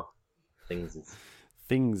no. Things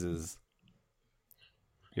is.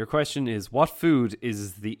 Your question is, what food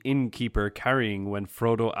is the innkeeper carrying when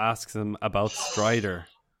Frodo asks him about Strider?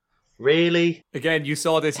 Really? Again, you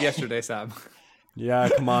saw this yesterday, Sam. Yeah,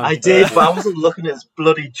 come on. I did, but I wasn't looking at his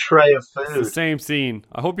bloody tray of It's the food. same scene.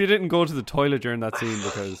 I hope you didn't go to the toilet during that scene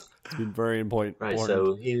because it's been very important. Right,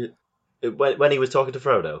 so when he was talking to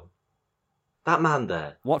Frodo, that man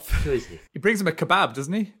there, What? who is he? He brings him a kebab,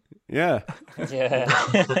 doesn't he? Yeah. Yeah.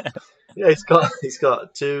 Yeah, he's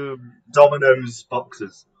got 2 Domino's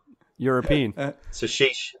boxes. European. So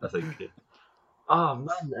sheesh, I think. Oh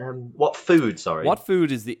man, what food? Sorry. What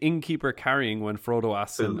food is the innkeeper carrying when Frodo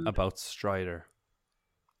asks him Food. about Strider?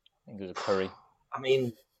 I think it was a curry. I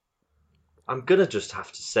mean, I'm gonna just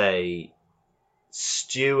have to say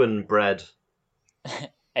stew and bread.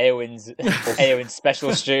 Eowyn's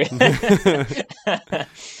special stew.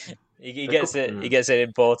 he gets it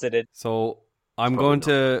imported in. So I'm not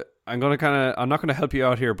going to help you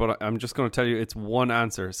out here, but I'm just going to tell you it's one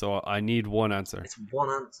answer. So I need one answer. It's one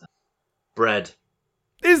answer. Bread.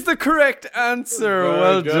 Is the correct answer. Very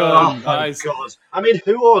Well good. done. Oh my Nice. god! I mean,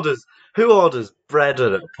 who orders bread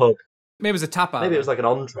at a pub? Maybe it was a tapa. Maybe it was like an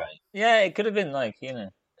entree. Yeah, it could have been like, you know.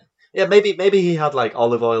 Yeah, maybe he had like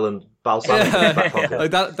olive oil and balsamic in his back pocket.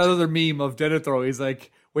 Like that other meme of Denethor. He's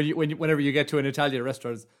like, whenever you get to an Italian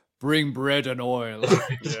restaurant, it's, bring bread and oil.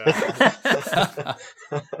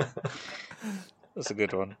 That's a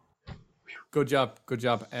good one. Good job.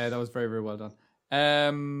 That was very, very well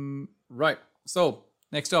done. Right. So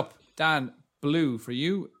next up, Dan, blue for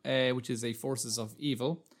you, which is a Forces of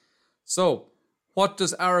Evil. So, what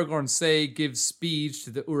does Aragorn say gives speed to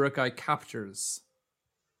the Uruk-hai captors?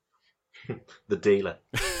 The dealer.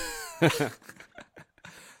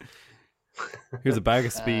 Here's a bag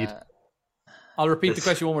of speed. I'll repeat the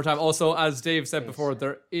question one more time. Also, as Dave said before,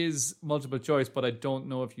 there is multiple choice, but I don't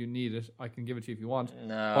know if you need it. I can give it to you if you want.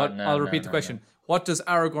 I'll repeat the question. What does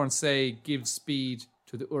Aragorn say gives speed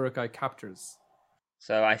to the Uruk-hai captors?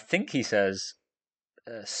 So I think he says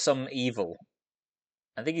some evil.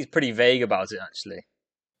 I think he's pretty vague about it, actually.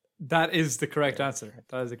 That is the correct answer.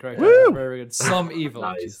 That is the correct Woo! answer. Very good. Some evil.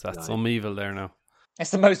 Nice. That's some evil there now.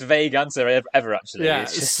 It's the most vague answer ever actually. Yeah,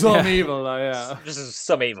 It's just, some evil. Yeah. just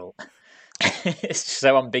some evil. It's just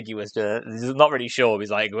so ambiguous. He's not really sure.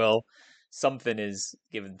 He's like, well, something is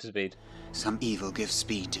given speed. Some evil gives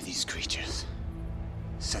speed to these creatures.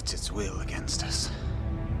 Sets its will against us.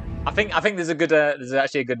 I think there's a good there's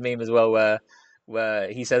actually a good meme as well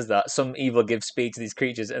where he says that some evil gives speed to these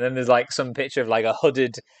creatures, and then there's like some picture of like a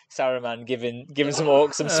hooded Saruman giving some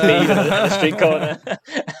orcs some speed on a street corner.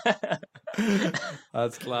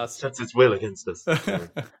 That's class. Sets its will against us.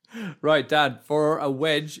 Right, Dad, for a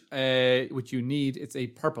wedge, which you need, it's a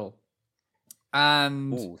purple.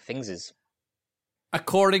 And Ooh, things is.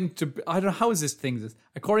 according to, I don't know, how is this things?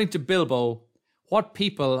 According to Bilbo, what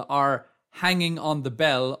people are hanging on the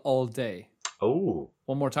bell all day? Oh.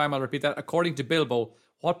 One more time, I'll repeat that. According to Bilbo,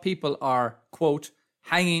 what people are, quote,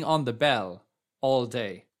 hanging on the bell all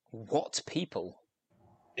day? What people?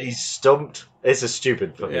 He's stumped. It's a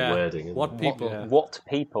stupid fucking Yeah. wording. Isn't What it? people? Yeah. What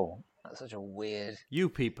people? That's such a weird. You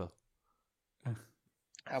people.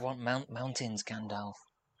 I want mountains, Gandalf.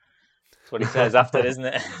 That's what he says after, isn't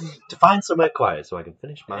it? To find somewhere quiet so I can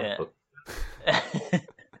finish my Yeah. book.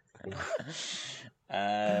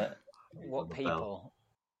 What On the people? bell.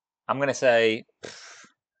 I'm gonna say.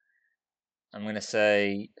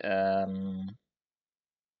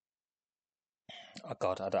 Oh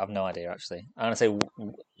God, I have no idea actually. I'm gonna say.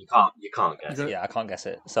 You can't guess. Yeah, I can't guess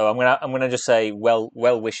it. So I'm gonna just say well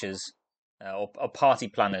wishers, or party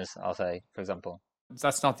planners. I'll say, for example.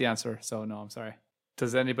 That's not the answer, so no, I'm sorry.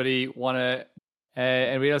 Does anybody want to,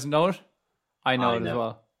 anybody else know it? I know it as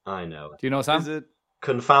well. I know. Do you know, Sam? Is it?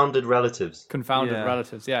 Confounded relatives. Confounded Yeah.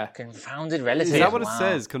 relatives, yeah. Confounded relatives. Is that what it wow.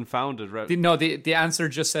 says? Confounded. No, the answer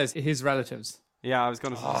just says his relatives. Yeah, I was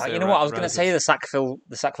going to say. You know what? I was going to say the Sackville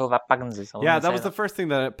Bagginses. Yeah, that was the first thing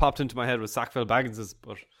that popped into my head was Sackville Bagginses,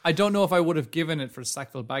 but I don't know if I would have given it for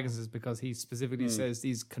Sackville Bagginses because he specifically says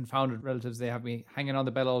these confounded relatives, they have me hanging on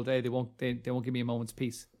the bell all day. They won't give me a moment's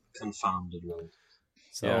peace. Confounded relatives.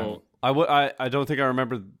 So I don't think I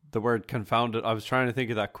remember the word confounded. I was trying to think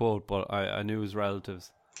of that quote, but I knew it was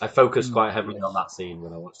relatives. I focused quite heavily on that scene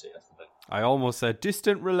when I watched it yesterday. I almost said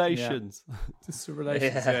distant relations. Yeah. Distant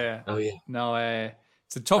relations. Yeah. Oh yeah. No,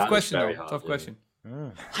 it's a tough question though. Hard, Tough question.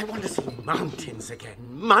 I want to see mountains again.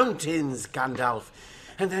 Mountains, Gandalf.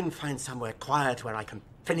 And then find somewhere quiet where I can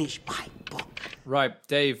finish my book. Right,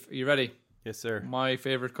 Dave, are you ready? Yes, sir. My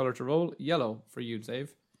favorite color to roll, yellow for you,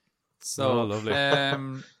 Dave. So,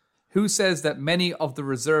 lovely. Who says that many of the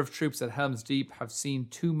reserve troops at Helm's Deep have seen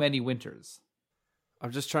too many winters? I'm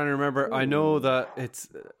just trying to remember. I know that it's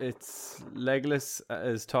Legolas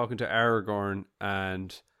is talking to Aragorn,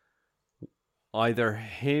 and either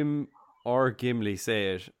him or Gimli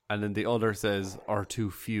say it, and then the other says, "Are too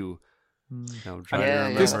few." Now I'm trying to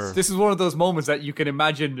remember. This is one of those moments that you can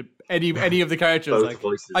imagine any of the characters. Both like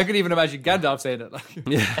voices. I could even imagine Gandalf saying it. Like.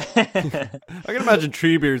 Yeah, I can imagine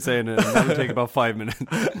Treebeard saying it, and that would take about 5 minutes.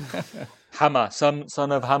 Hammer, son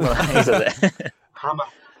of Hammer. He said it. Hammer.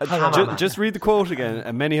 Just read the quote again.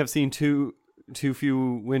 And many have seen too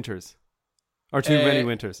few winters, or too many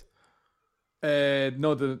winters.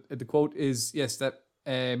 No, the quote is yes that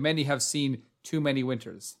many have seen too many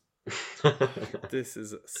winters. This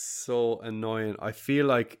is so annoying. I feel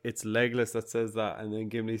like it's Legolas that says that, and then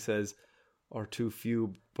Gimli says, "Or too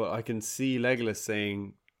few." But I can see Legolas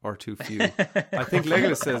saying, "Or too few." I think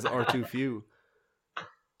Legolas says, "Or too few."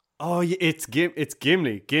 Oh, yeah, it's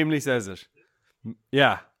Gimli. Gimli says it.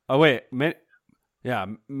 Yeah. Oh wait.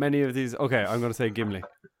 Many of these. Okay, I'm going to say Gimli.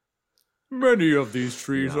 Many of these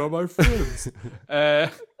trees are my friends.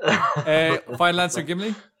 Final answer,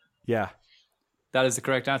 Gimli. Yeah. That is the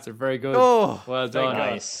correct answer. Very good. Oh, well done.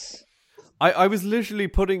 Nice. I was literally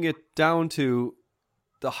putting it down to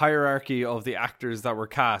the hierarchy of the actors that were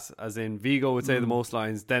cast, as in Viggo would say the most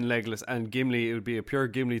lines, then Legolas, and Gimli, it would be a pure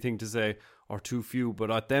Gimli thing to say, or too few.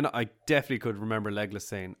 But then I definitely could remember Legolas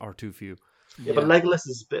saying, or too few. Yeah, but Legolas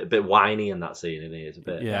is a bit whiny in that scene, isn't he? It's a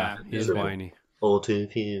bit. Yeah, he's whiny. Or too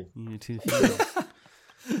few. Yeah, too few.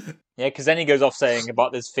 Yeah, because then he goes off saying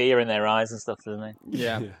about there's fear in their eyes and stuff, doesn't he?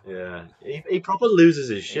 Yeah. Yeah. He probably loses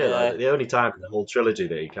his shit. Yeah. Like, the only time in the whole trilogy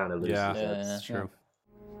that he kind of loses Yeah, his shit. that's true.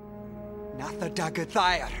 Natha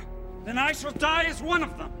Dagathire. Then I shall die as one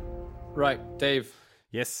of them. Right, Dave.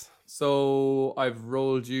 Yes. So I've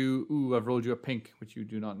rolled you a pink, which you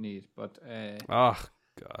do not need. But Oh,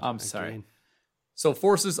 God. I'm sorry. Again. So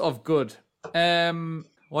forces of good.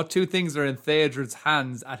 What two things are in Theodred's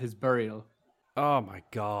hands at his burial? Oh, my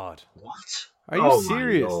God. What? Are you Oh my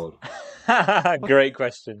serious? Lord. Great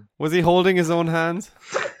question. Was he holding his own hands?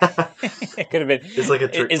 It could have been It's like a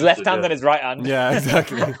trick his left question, hand yeah. and his right hand. Yeah,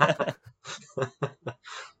 exactly.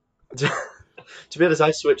 To be honest,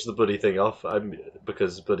 I switched the Buddy thing off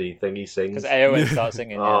because Buddy thingy sings. Because Eowyn starts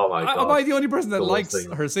singing. Oh my God. Am I the only person that The likes worst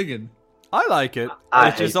thing. her singing? I like it. I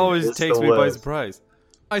It just hate it. always It's takes the me by worst. surprise.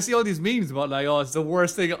 I see all these memes about like, oh, it's the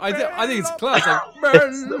worst thing. I think it's class. Like,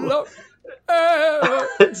 Merlot.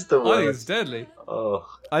 It's the I think it's worst. deadly. Oh.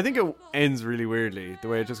 I think it ends really weirdly. The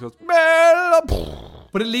way it just goes. But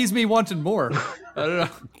But it leaves me wanting more. I don't know.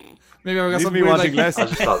 Maybe I've got leaves some me weird, wanting like,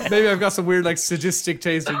 less. maybe I've got some weird like sadistic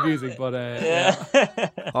taste in music, but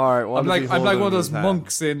All right. I'm like one of those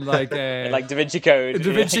monks in like Like Da Vinci Code.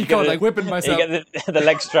 Da Vinci You Code, get like whipping You myself. get the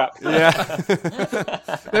leg strap. Yeah.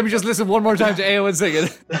 Let me just listen one more time to Eowyn singing.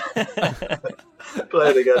 Play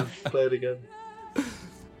it again. Play it again.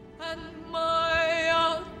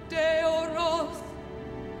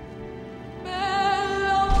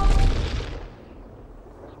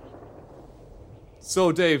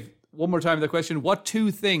 So, Dave, one more time the question: what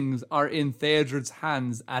two things are in Theodred's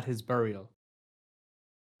hands at his burial?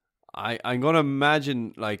 I'm gonna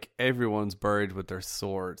imagine like everyone's buried with their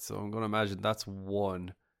sword, so I'm gonna imagine that's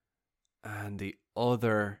one, and the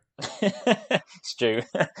other. Stew.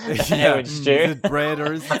 Yeah, Eowyn stew. is it bread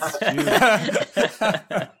or is it stew?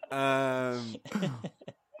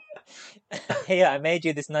 Here, I made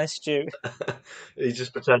you this nice stew. He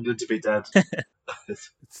just pretended to be dead.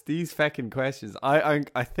 It's these feckin' questions.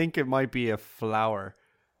 I think it might be a flower.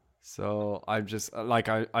 So I'm just like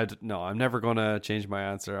no, I'm never gonna change my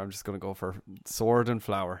answer. I'm just gonna go for sword and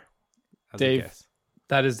flower. As a Dave, guess.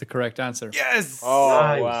 that is the correct answer. Yes. Oh,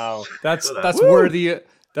 Nice. wow. That's worthy.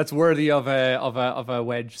 That's worthy of a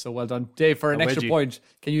wedge. So well done, Dave. For an extra wedgie. point,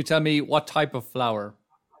 can you tell me what type of flower?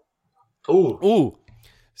 Ooh. Ooh,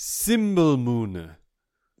 Simbelmoon.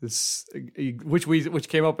 This, which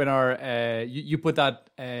came up in our. You put that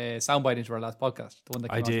soundbite into our last podcast, the one that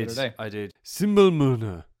came out the other day. I did.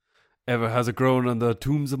 Simbalmuna ever has it grown on the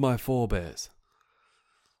tombs of my forebears.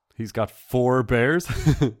 He's got 4 bears.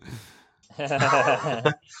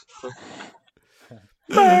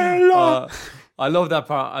 I love that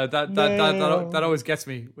part. That always gets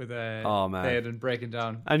me with Ed and breaking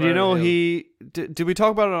down. And you know, did we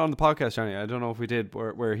talk about it on the podcast, Johnny? I don't know if we did,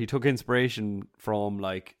 where he took inspiration from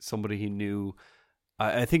like somebody he knew.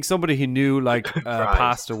 I think somebody he knew like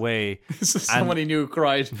passed away. Somebody knew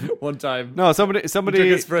cried one time. No, somebody.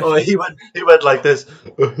 He went like this.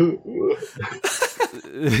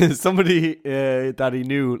 Somebody that he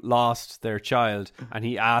knew lost their child, and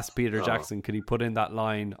he asked Peter Jackson, could he put in that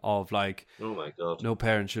line of like, "Oh my God, no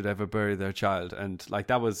parent should ever bury their child," and like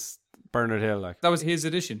that was Bernard Hill. Like that was his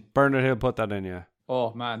edition. Bernard Hill put that in, yeah.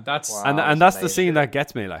 Oh man, that's and that's the scene that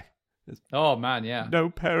gets me. Like, oh man, yeah. No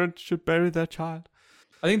parent should bury their child.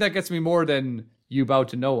 I think that gets me more than "You Bow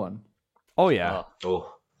to No One." Oh yeah.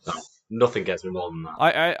 Oh, nothing gets me more than that.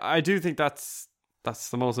 I do think that's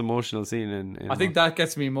the most emotional scene in I think that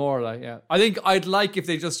gets me more. Like, yeah. I think I'd like if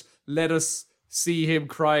they just let us see him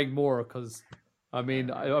crying more, because I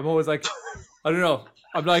mean, I'm always like, I don't know.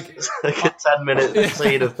 I'm like, it's like a 10-minute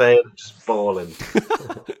scene of Bale just falling.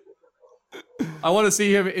 I want to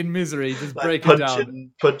see him in misery, just like breaking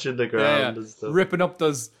down, punching the ground, and stuff. Ripping up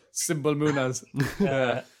those symbol moonas.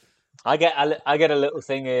 I get a little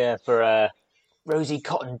thing here for Rosie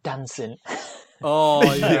Cotton dancing. Oh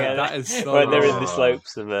yeah, that is so. Right, they're in the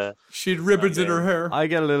slopes of. She had ribbons in her hair. I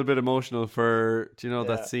get a little bit emotional for. Do you know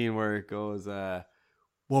that scene where it goes?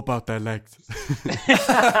 What about their legs? They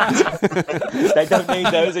don't need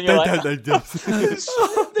those, and you're like, they don't.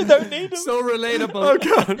 They don't need them. So relatable. Oh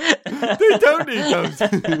god, they don't need those.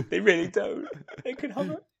 They really don't. They could have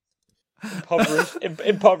it.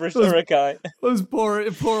 Impoverished Urukai. Those poor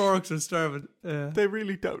orcs are starving. Yeah. They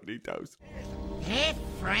really don't need those. They're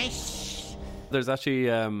fresh. There's actually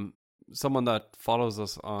someone that follows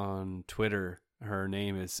us on Twitter. Her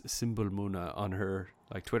name is Simbalmuna on her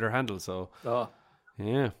like Twitter handle. So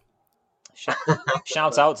yeah.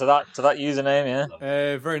 Shouts out to that username.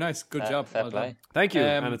 Yeah. Very nice. Good job. Fair play. Thank you.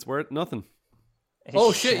 And it's worth nothing.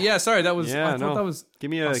 Oh shit! Yeah, sorry. That was. Yeah, I thought that was.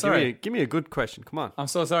 Give me a good question. Come on. I'm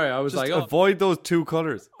so sorry. I was just like, avoid those 2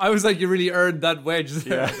 colors. I was like, you really earned that wedge.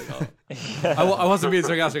 Yeah. I wasn't being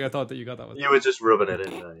sarcastic. I thought that you got that one. You were just rubbing it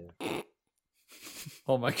in there. Yeah.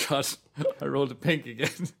 Oh my god! I rolled a pink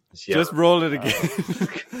again. Yeah. Just roll it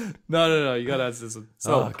again. No. You got to answer this one.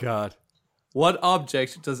 So, oh god. What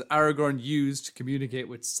object does Aragorn use to communicate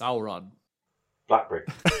with Sauron? Blackberry.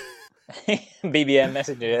 BBM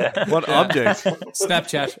Messenger. Yeah. What object?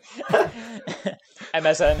 Snapchat.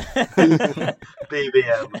 MSN.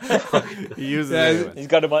 BBM. He uses it. He's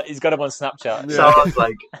got him on Snapchat. Yeah. Sauron's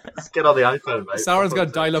like, let's get on the iPhone, mate. Sauron's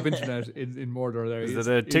got dial-up internet in Mordor. There, is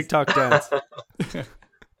it a TikTok dance?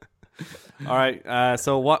 All right.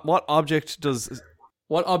 So what object does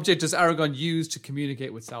Aragorn use to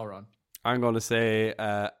communicate with Sauron? I'm going to say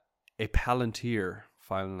a palantir.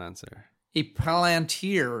 Final answer. A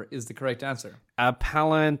palantir is the correct answer. A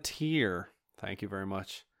palantir. Thank you very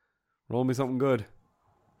much. Roll me something good.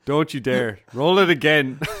 Don't you dare. Roll it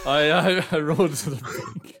again. I rolled to the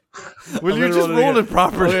pink. Will you just roll it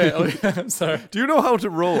properly? Okay. I'm sorry. Do you know how to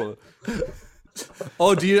roll?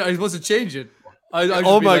 Oh, I'm supposed to change it?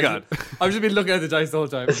 Oh my god. I've just been looking at the dice the whole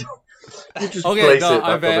time. Okay, no,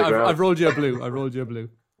 I've rolled you a blue.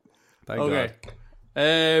 Thank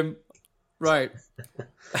God. Right.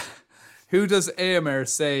 Who does Éomer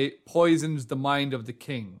say poisoned the mind of the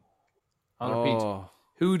king? I'll repeat.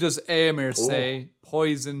 Who does Éomer say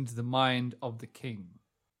poisoned the mind of the king?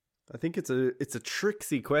 I think it's a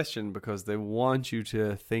tricksy question because they want you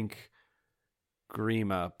to think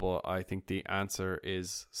Grima, but I think the answer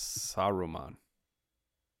is Saruman.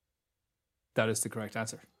 That is the correct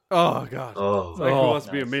answer. Oh god. It's like who wants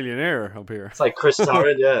to be a millionaire up here? It's like Chris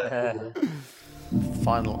Tarrant, yeah.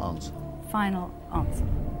 Final answer. Final answer.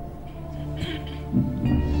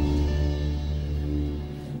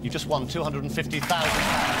 You just won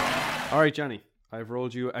 £250,000. All right, Johnny. I've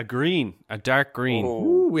rolled you a dark green.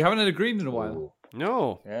 Ooh, we haven't had a green in a while.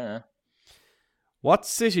 No. Yeah. What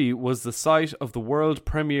city was the site of the world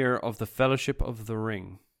premiere of the Fellowship of the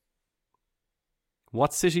Ring?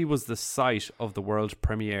 What city was the site of the world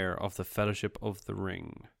premiere of the Fellowship of the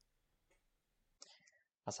Ring?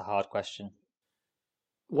 That's a hard question.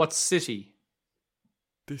 What city?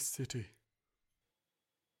 This city.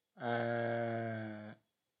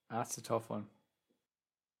 That's a tough one.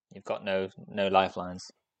 You've got no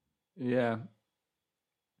lifelines. Yeah.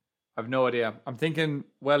 I've no idea. I'm thinking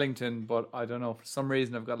Wellington, but I don't know. For some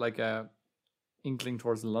reason, I've got like a inkling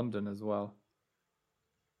towards London as well.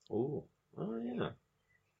 Oh yeah.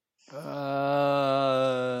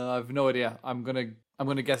 I've no idea. I'm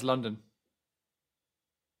gonna guess London.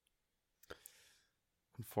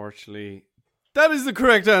 Unfortunately, that is the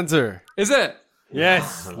correct answer. Is it?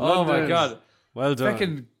 Yes. Oh my god. Well done.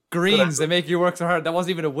 Freaking greens, they make you work so hard. That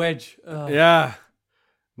wasn't even a wedge. Yeah.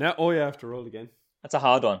 Now, you have to roll again. That's a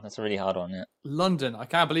hard one. That's a really hard one, yeah. London. I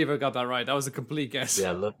can't believe I got that right. That was a complete guess.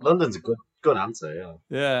 Yeah, London's a good answer, yeah.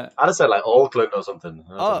 Yeah. I'd have said like Auckland or something.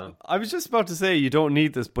 I don't know. I was just about to say you don't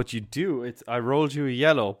need this, but you do. I rolled you a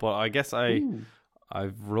yellow, but I guess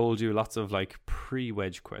I've rolled you lots of like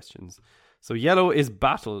pre-wedge questions. So yellow is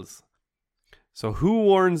battles. So who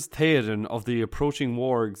warns Theoden of the approaching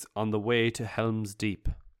wargs on the way to Helm's Deep?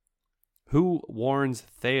 Who warns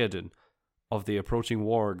Theoden of the approaching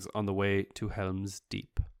wargs on the way to Helm's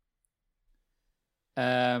Deep?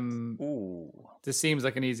 This seems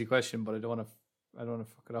like an easy question, but I don't want to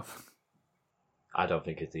fuck it up. I don't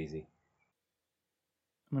think it's easy.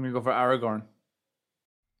 I'm gonna go for Aragorn.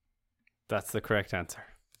 That's the correct answer.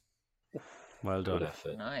 Well done. Good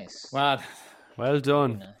effort. Nice. Well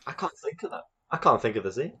done. I can't think of that. I can't think of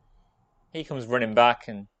the scene. He comes running back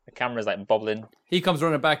and the camera's like bobbling. He comes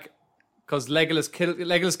running back because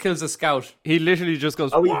Legolas kills a scout. He literally just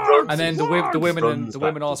goes, he runs, and then the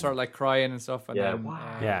women all start like crying and stuff. And Yeah, then,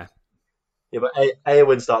 yeah. Yeah, but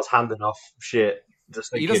Eowyn starts handing off shit.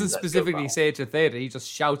 Just he thinking, doesn't "Let's go specifically battle." say it to Theoden. He just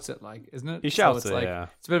shouts it, like, isn't it? He shouts it's it, like, yeah.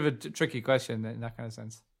 It's a bit of a tricky question in that kind of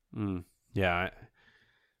sense. Yeah.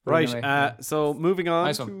 But Right. anyway, So moving on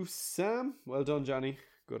Nice to one. Sam. Well done, Johnny.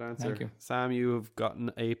 Good answer. Thank you. Sam, you have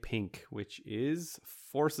gotten a pink, which is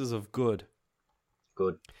Forces of Good.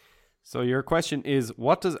 Good. So your question is,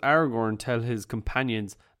 what does Aragorn tell his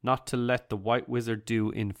companions not to let the White Wizard do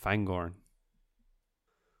in Fangorn?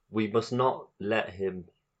 We must not let him.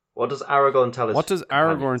 What does Aragorn tell us? What does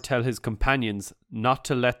Aragorn tell his companions not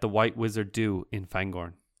to let the White Wizard do in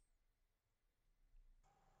Fangorn?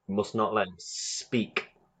 Must not let him speak.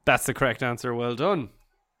 That's the correct answer. Well done.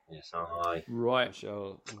 Yes, I. Right. I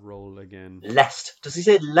shall roll again. Lest. Does he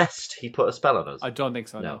say lest he put a spell on us? I don't think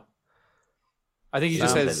so. No. No. I think he Sam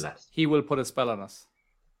just said says lest. he will put a spell on us.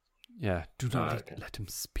 Yeah, do not okay. let him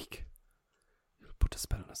speak. He'll put a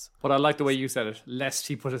spell on us. But I like the way you said it. Lest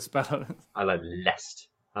he put a spell on us. I like lest.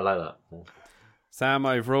 I like that. Yeah. Sam,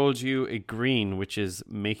 I've rolled you a green, which is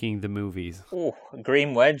making the movies. Oh,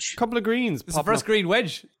 green wedge. Couple of greens. It's the popping first up. green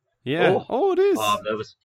wedge. Yeah. Oh, it is. Oh, I'm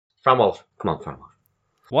nervous. Framwolf. Come on, Framwolf.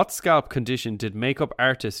 What scalp condition did makeup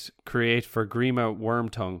artist create for Grima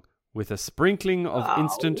Wormtongue with a sprinkling of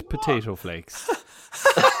instant potato flakes?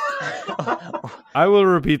 I will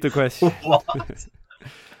repeat the question.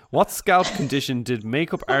 What scalp condition did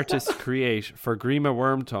makeup artist create for Grima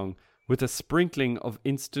Wormtongue with a sprinkling of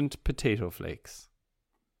instant potato flakes?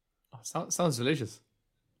 Oh, sounds delicious.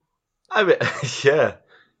 I mean, yeah.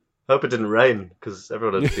 Hope it didn't rain because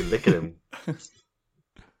everyone had been licking him.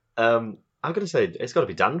 I'm going to say it's got to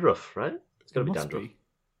be dandruff, right? It's got to be dandruff.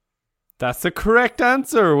 That's the correct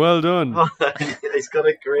answer. Well done. He's got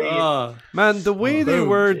a green. Man, the way they Oh,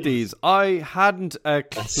 word geez. these, I hadn't a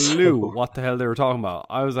clue what the hell they were talking about.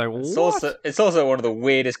 I was like, what? It's also one of the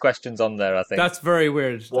weirdest questions on there, I think. That's very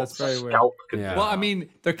weird. What's That's very a weird. scalp? Yeah. Well, I mean,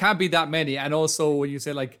 there can't be that many. And also, when you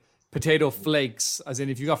say like potato flakes, as in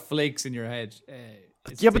if you got flakes in your head.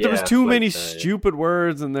 Yeah, but there was too many flakes, yeah. stupid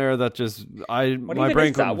words in there that just What my even brain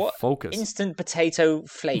is that? couldn't What? focus. Instant potato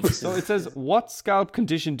flakes. So it says, what scalp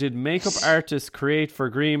condition did makeup artist create for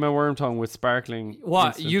Grima Wormtongue with sparkling? What?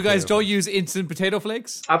 instant You guys potato don't use instant potato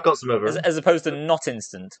flakes? I've got some over. as opposed to not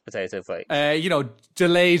instant potato flakes.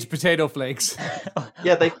 Delayed potato flakes.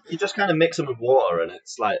 Yeah, you just kind of mix them with water, and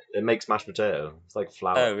it's like it makes mashed potato. It's like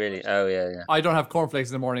flour. Oh, really? Oh, yeah. I don't have cornflakes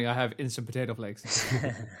in the morning. I have instant potato flakes.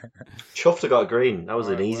 Chuffed got a green. That was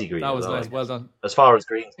an easy green. That was as well. nice. Well done. As far as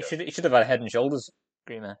greens go. You should have had Head and Shoulders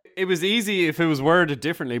Grima. It was easy if it was worded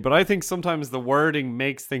differently, but I think sometimes the wording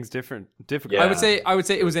makes things difficult. Yeah. I would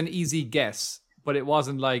say it was an easy guess, but it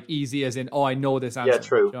wasn't like easy as in, oh, I know this answer. Yeah,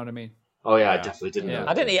 true. Do you know what I mean? Oh yeah, I definitely didn't know.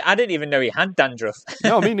 I didn't even know he had dandruff.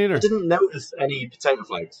 No, me neither. I didn't notice any potato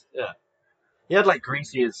flakes. Yeah. He had like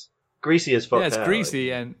greasy as fuck Yeah, it's hair,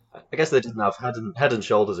 greasy like. and I guess they didn't have head and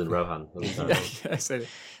shoulders in Rohan. I said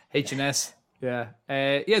H&S. Yeah.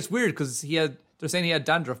 It's weird because they're saying he had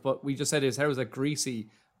dandruff, but we just said his hair was like greasy,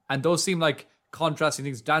 and those seem like contrasting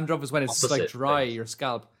things. Dandruff is when it's like Opposite dry, things. your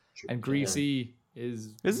scalp, and greasy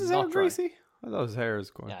is his not hair dry. greasy? I thought his hair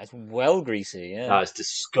is going. Yeah, it's well greasy, yeah. No, it's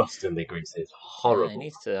disgustingly greasy. It's Yeah, horrible. he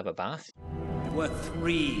needs to have a bath. There were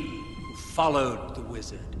three who followed the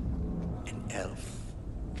wizard. elf,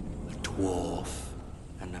 a dwarf,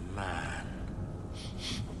 and a man.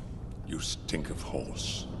 You stink of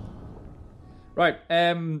horse. Right.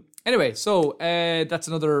 Anyway, so that's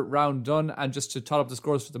another round done. And just to tot up the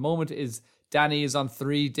scores for the moment is Danny is on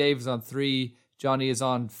 3, Dave is on 3, Johnny is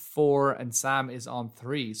on 4, and Sam is on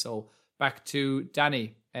 3. So back to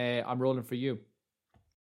Danny. I'm rolling for you.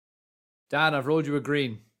 Dan, I've rolled you a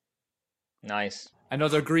green. Nice.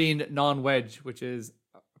 Another green non-wedge, which is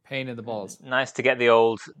a pain in the balls. Nice to get the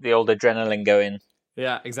old adrenaline going.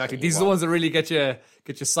 Yeah, exactly. These are the ones that really get you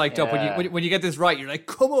psyched up. When you get this right, you're like,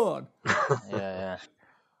 come on. Yeah.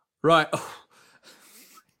 Right.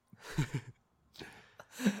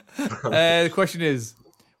 The question is,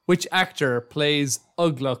 which actor plays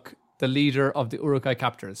Ugluk, the leader of the Uruk-hai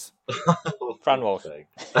captors? Fran Walsh.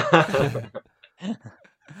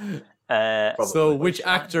 So which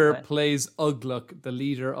actor plays Ugluk, the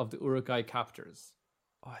leader of the Uruk-hai captors?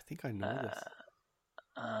 Oh, I think I know this.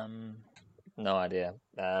 No idea.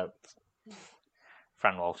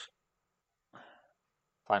 Fran Walsh.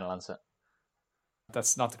 Final answer.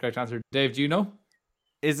 That's not the correct answer. Dave, do you know?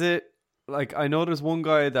 Is it like, I know there's one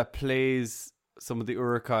guy that plays some of the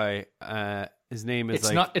Uruk-hai. His name is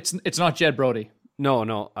it's not Jed Brody. No.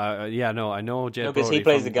 I know Jed Brody. Because he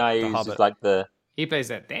plays the guy who's just like the. He plays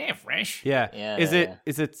that damn fresh. Yeah. Is it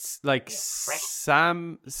like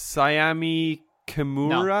Sayami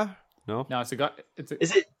Kimura? No, it's a guy.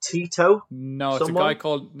 Is it Tito? No, it's a guy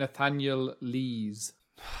called Nathaniel Lees.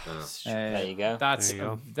 There you go.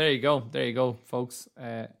 There you go, folks.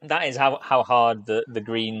 That is how hard the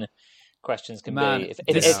green questions can be.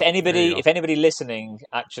 If anybody listening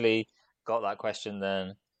actually got that question,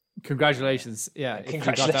 then congratulations. Yeah, if you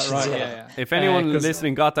got that right. Yeah. If anyone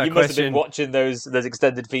listening got that you question, must have been watching those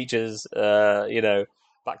extended features.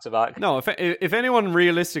 Back to back. No, if anyone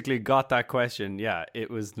realistically got that question, yeah,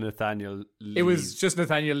 it was Nathaniel Lees. It was just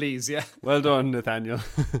Nathaniel Lees, yeah. Well done, Nathaniel.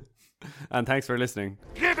 And thanks for listening.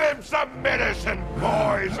 Give him some medicine,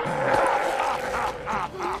 boys!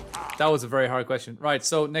 That was a very hard question. Right,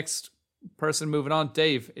 so next person moving on,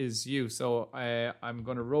 Dave, is you. So I'm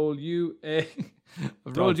going to roll you I've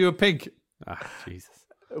rolled you a pink. Jesus.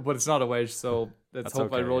 But it's not a wedge, so let's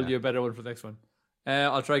hope I roll yeah. you a better one for the next one.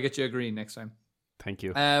 I'll try to get you a green next time. Thank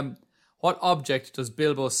you. What object does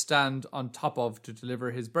Bilbo stand on top of to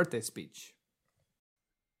deliver his birthday speech?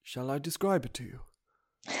 Shall I describe it to you?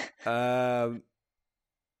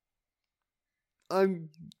 I'm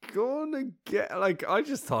gonna get I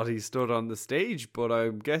just thought he stood on the stage, but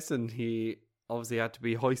I'm guessing he obviously had to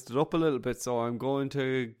be hoisted up a little bit, so I'm going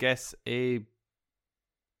to guess a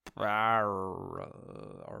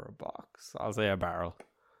barrel or a box. I'll say a barrel.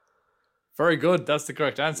 Very good. That's the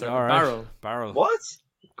correct answer. All right. Barrel. What?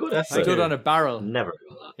 Good effort. Stood on a barrel. Never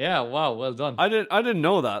got that. Yeah. Wow. Well done. I didn't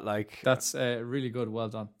know that. That's really good. Well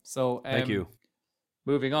done. So thank you.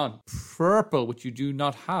 Moving on. Purple, which you do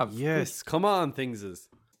not have. Yes. Come on, thingses.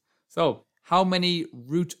 So, how many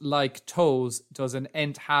root-like toes does an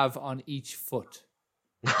ent have on each foot?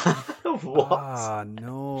 What? Ah,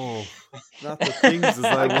 no. Not the things as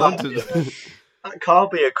I wanted. That can't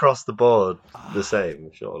be across the board the same,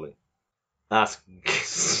 surely. That's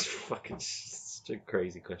fucking such a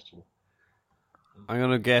crazy question. I'm going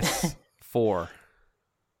to guess 4.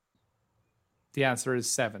 The answer is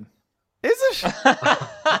 7. Is it?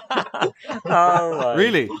 Oh,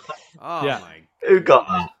 really? Oh, yeah. my. Who got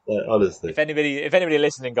that? Honestly. If anybody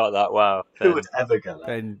listening got that, wow. Who would ever get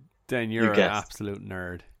that? Then you're an absolute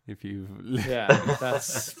nerd. If you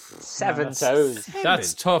that's 7 toes.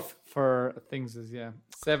 That's tough for things.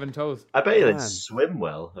 7 toes. I bet you they'd swim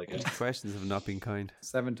well. I guess. Questions have not been kind.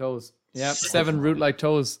 7 toes. Yeah, 7 root-like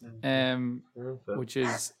toes. Which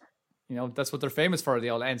is, that's what they're famous for. The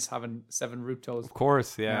old ents having 7 root toes. Of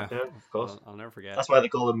course, yeah. Of course. I'll never forget. That's why they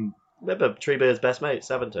call them. Remember, Treebeard's best mate,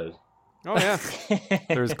 7 toes. Oh yeah.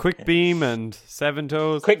 There's Quick Beam and 7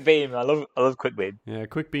 toes. Quick Beam. I love Quick Beam. Yeah,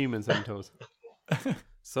 Quick Beam and 7 toes.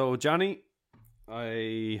 So Johnny,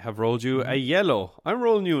 I have rolled you a yellow. I'm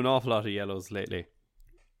rolling you an awful lot of yellows lately,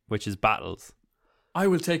 which is battles. I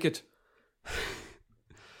will take it.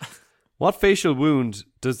 What facial wound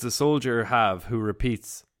does the soldier have who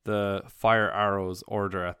repeats the fire arrows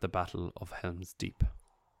order at the Battle of Helm's Deep?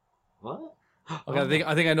 What? Okay,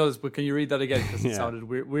 I think I know this, but can you read that again? Because it sounded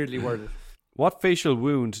weirdly worded. What facial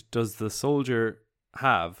wound does the soldier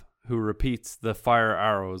have who repeats the fire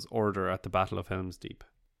arrows order at the Battle of Helm's Deep?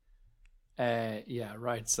 Yeah,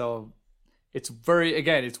 right. So it's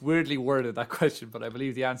it's weirdly worded, that question, but I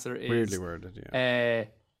believe the answer is weirdly worded. Yeah.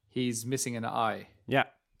 He's missing an eye. Yeah.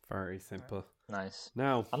 Very simple. Nice.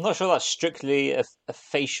 Now, I'm not sure that's strictly a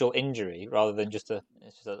facial injury rather than just a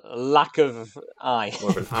lack of eye.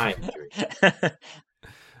 More of an eye injury.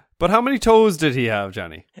 but how many toes did he have,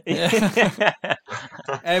 Johnny? Did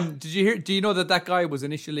you hear? Do you know that guy was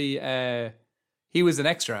initially he was an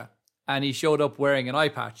extra and he showed up wearing an eye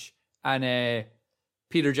patch, and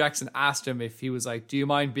Peter Jackson asked him if he was like, "Do you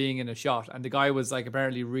mind being in a shot?" And the guy was like,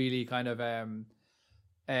 apparently really kind of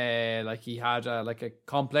like he had like a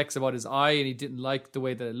complex about his eye, and he didn't like the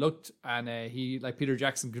way that it looked, and he, like, Peter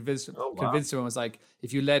Jackson convinced him and was like,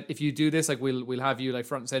 if you do this, like, we'll have you like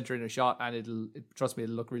front and center in a shot, and trust me,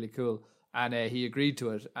 it'll look really cool. And he agreed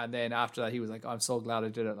to it, and then after that he was like, I'm so glad I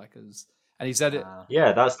did it, like, and he said it.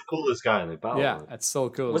 Yeah, that's the coolest guy in the battle. Yeah, that's so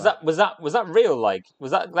cool. Was that real? Like,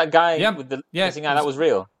 was that guy with the missing eye? That was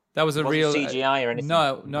real. That was a real CGI or anything.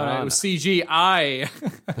 No, it was CGI.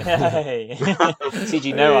 Hey.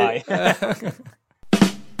 CG no eye.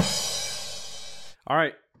 All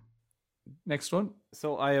right. Next one.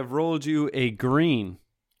 So I have rolled you a green.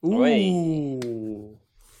 Ooh.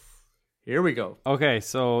 Here we go. Okay,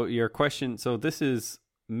 so your question. So this is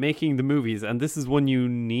making the movies, and this is one you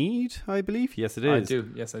need, I believe. Yes, it is. I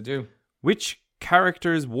do. Yes, I do. Which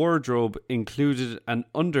character's wardrobe included an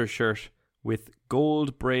undershirt with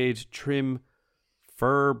gold braid trim,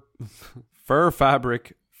 fur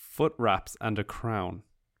fabric, foot wraps, and a crown?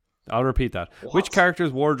 I'll repeat that. What? Which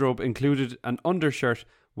character's wardrobe included an undershirt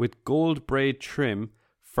with gold braid trim,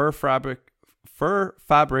 fur fabric,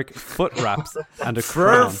 foot wraps, and a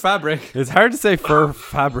crown? Fur fabric. It's hard to say fur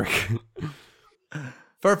fabric.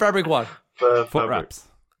 Fur fabric what? Fur foot fabric. wraps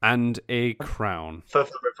and a crown. Fur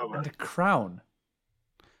fabric, foot wrap. And a crown.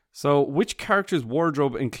 So, which character's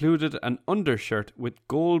wardrobe included an undershirt with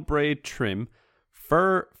gold braid trim,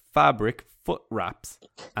 fur fabric, foot wraps,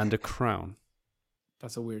 and a crown?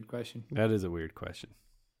 That's a weird question. That is a weird question.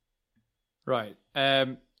 Right.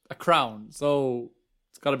 A crown. So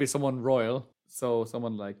it's got to be someone royal. So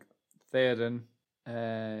someone like Theoden.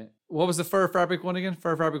 What was the fur fabric one again?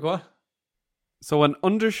 Fur fabric what? So an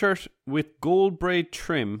undershirt with gold braid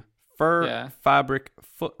trim, fur fabric,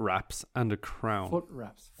 foot wraps, and a crown. Foot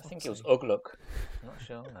wraps. I think it was Ugluk. I'm not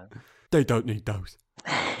sure. No. They don't need those.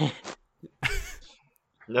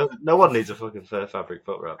 No one needs a fucking fur fabric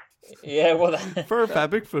foot wrap. Yeah, well, fur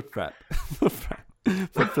fabric foot wrap, foot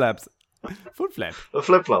flaps, foot flap, a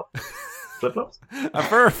flip flop, flip flops. A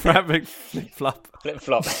fur fabric flip flop, flip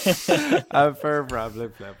flop. A fur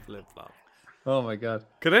fabric flip flop. Oh my god!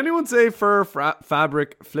 Could anyone say fur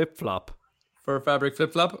fabric flip flop? Fur fabric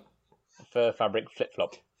flip flop. Fur fabric flip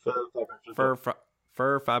flop.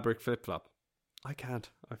 Fur fabric flip flop. I can't.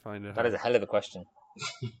 I find it. That is a hell of a question.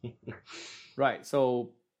 Right.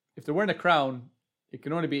 So if they're wearing a crown, it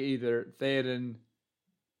can only be either Theoden.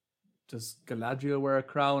 Does Galadriel wear a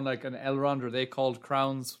crown like an Elrond? Are they called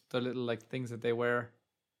crowns? The little like things that they wear.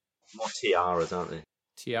 More tiaras, aren't they?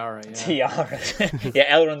 Tiara. Yeah. Tiara.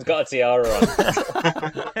 Yeah, Elrond's got a tiara on.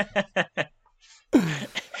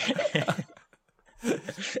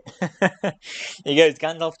 He goes,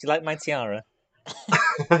 Gandalf, do you like my tiara?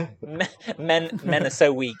 men are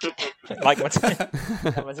so weak. Like my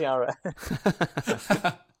tiara.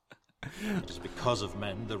 Just because of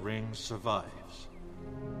men, the ring survives.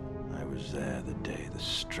 I was there the day the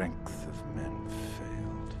strength of men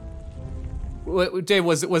failed. Wait, Dave,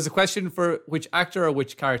 was the question for which actor or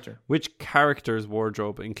which character? Which character's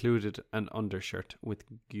wardrobe included an undershirt with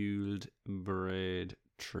gold braid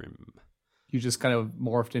trim? You just kind of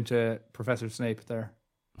morphed into Professor Snape there.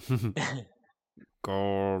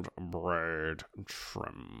 Gold braid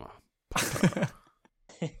trim.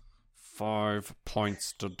 5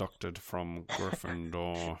 points deducted from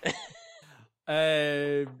Gryffindor.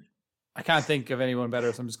 I can't think of anyone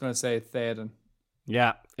better, so I'm just going to say Theoden.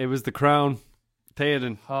 Yeah, it was the crown.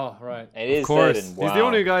 Theoden. Oh, right. It is, of course. Theoden. Wow. He's the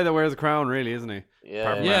only guy that wears a crown, really, isn't he?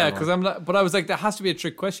 Yeah, because I'm not. But I was like, that has to be a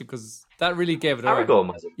trick question because that really gave it away.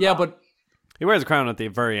 Aragorn has a crown. Yeah, but he wears a crown at the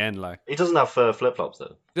very end, like. He doesn't have fur flip flops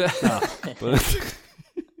though. No, but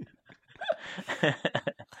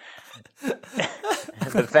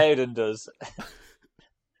The Theoden does.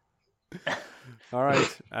 all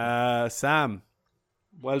right, Sam.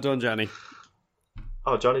 Well done, Johnny.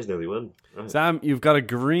 Oh, Johnny's nearly won. Right. Sam, you've got a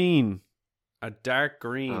green. A dark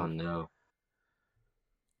green. Oh, no.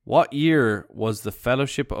 What year was the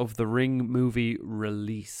Fellowship of the Ring movie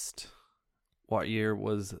released? What year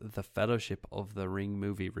was the Fellowship of the Ring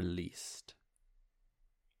movie released?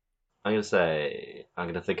 I'm going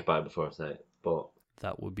to think about it before I say it, but...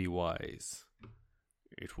 That would be wise.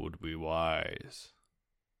 It would be wise.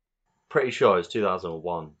 Pretty sure it's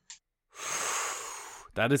 2001.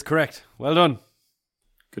 That is correct. Well done.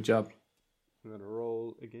 Good job. I'm going to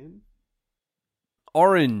roll again.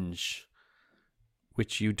 Orange,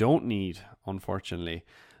 which you don't need, unfortunately.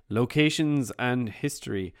 Locations and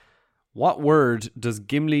history. What word does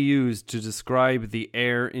Gimli use to describe the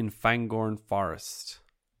air in Fangorn Forest?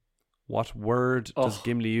 What word does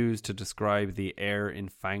Gimli use to describe the air in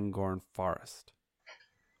Fangorn Forest?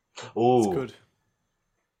 Oh, It's good.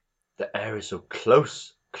 The air is so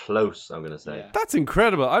close. Close, I'm going to say. Yeah. That's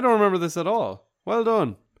incredible. I don't remember this at all. Well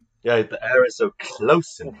done. Yeah, the air is so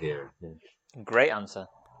close in here. Yeah. Great answer.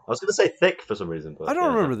 I was going to say thick for some reason, but I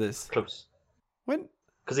don't remember this. Close. When?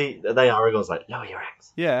 Because Aragorn's like, lower your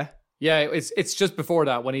axe. Yeah. Yeah, it's just before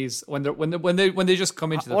that when they just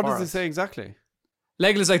come into the What forest. does it say exactly?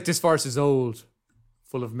 Legolas like, this forest is old,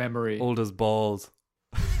 full of memory. Old as balls.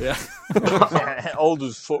 Yeah. Old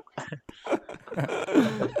as fuck.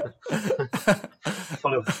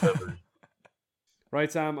 Full of memory.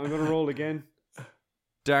 Right, Sam, I'm going to roll again.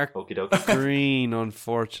 Dark Okie dokie. green,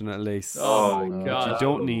 unfortunately. Oh my God. You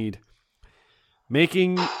don't need.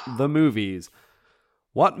 Making the movies.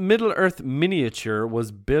 What Middle-earth miniature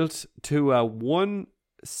was built to a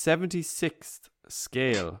 1/76th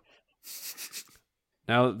scale?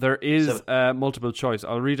 Now, there is multiple choice.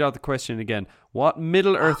 I'll read out the question again. What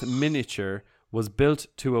Middle-earth miniature was built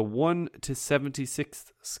to a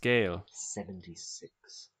 1/76th scale?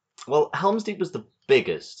 76. Well, Helm's Deep was the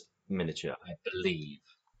biggest miniature, I believe.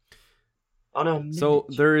 Oh no. So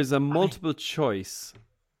there is a multiple choice,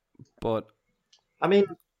 but I mean,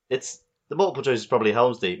 it's the multiple choice is probably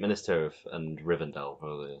Helm's Deep, Minas Tirith, and Rivendell,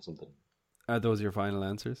 probably, or something. are those your final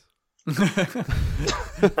answers? For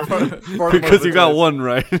Because you got one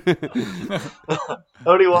right.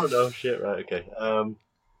 Only one? Oh shit! Right, okay.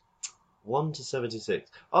 1/76.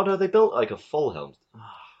 Oh no, they built like a full Helm's.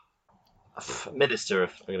 Minas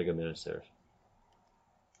Tirith. I'm gonna go Minas Tirith.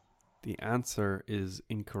 The answer is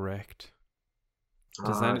incorrect.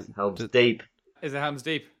 Helm's Deep. Is it Helm's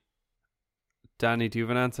Deep? Danny, do you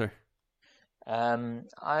have an answer?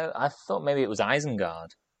 I thought maybe it was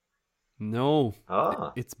Isengard. No.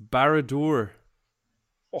 Ah. It's Barad-dûr.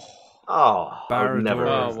 Oh,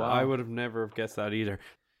 Barad-dûr. I would have never have guessed that either.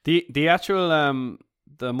 The actual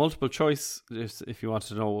the multiple choice, if you want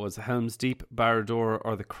to know, was Helm's Deep, Barad-dûr,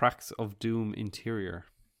 or the Cracks of Doom interior.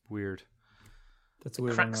 Weird. That's a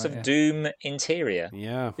weird Cracks one, of right? Doom interior.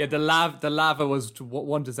 Yeah. Yeah, the lava was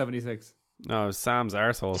 1/76. No, it was Sam's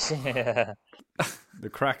arsehole. Yeah. The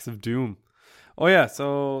Cracks of Doom. Oh yeah,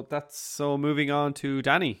 so moving on to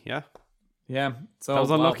Danny, yeah? Yeah. So that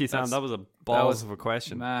was unlucky, Sam. That was a balls of a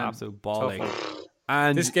question. Man, absolute ball ache. tough one.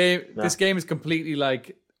 And this game is completely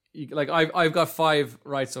like I've got 5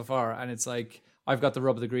 right so far, and it's like I've got the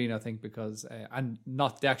rub of the green, I think, because and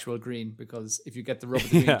not the actual green, because if you get the rub of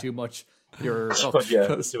the green too much, you're fucked.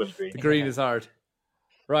 Too much green. The green is hard.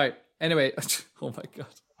 Right. Anyway, oh my God,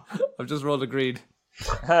 I've just rolled a green.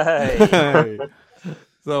 Hey.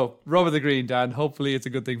 So rub of the green, Dan. Hopefully, it's a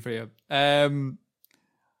good thing for you.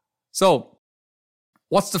 So,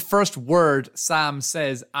 what's the first word Sam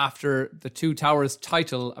says after the Two Towers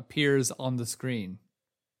title appears on the screen?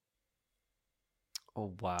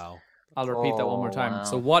 oh wow. I'll repeat that one more time. Wow.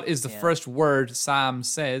 So, what is the first word Sam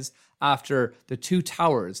says after the Two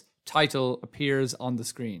Towers title appears on the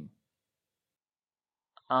screen?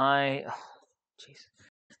 I'm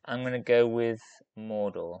going to go with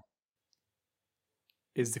Mordor.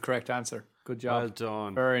 Is the correct answer. Good job. Well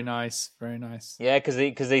done. Very nice. Very nice. Yeah, because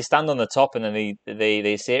they stand on the top and then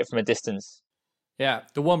they see it from a distance. Yeah,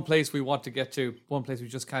 the one place we want to get to, one place we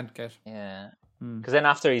just can't get. Yeah. Because then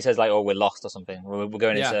after he says like, "Oh, we're lost" or something, we're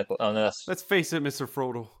going in circle. Oh no, that's Let's face it, Mr.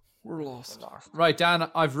 Frodo. We're lost. Right,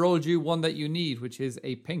 Dan, I've rolled you one that you need, which is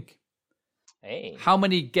a pink. Hey. How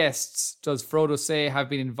many guests does Frodo say have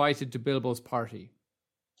been invited to Bilbo's party?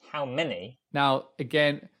 How many? Now,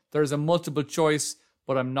 again, there's a multiple choice,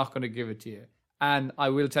 but I'm not going to give it to you. And I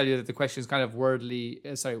will tell you that the question is kind of weirdly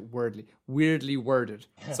worded.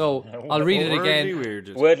 So I'll read it again.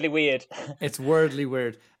 Wordly weird. It's wordly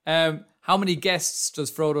weird. How many guests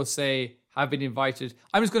does Frodo say have been invited?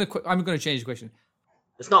 I'm going to change the question.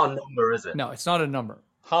 It's not a number, is it? No, it's not a number.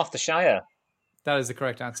 Half the Shire. That is the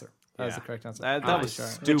correct answer. That is the correct answer. That was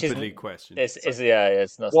stupidly questioned. It's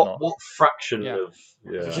not. What fraction of?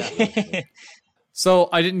 Yeah. So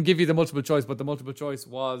I didn't give you the multiple choice, but the multiple choice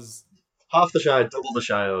was half the Shire, double the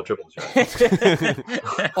Shire, or triple the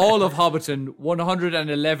Shire. all of Hobbiton,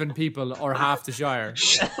 111 people, or half the Shire.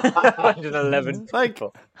 111 like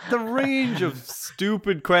the range of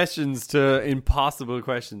stupid questions to impossible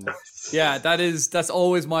questions. Yeah, that's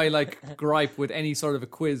always my like gripe with any sort of a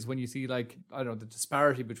quiz, when you see like, I don't know, the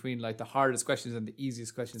disparity between like the hardest questions and the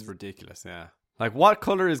easiest questions. It's ridiculous, yeah. Like, what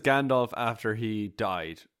color is Gandalf after he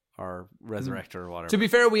died or resurrected or whatever? To be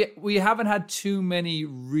fair, we haven't had too many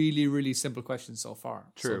really, really simple questions so far.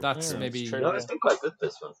 True. So that's maybe... No, it's been quite good,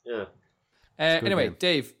 this one. Yeah. Anyway, game.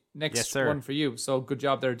 Dave, next one for you. So good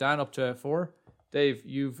job there, Dan, up to 4. Dave,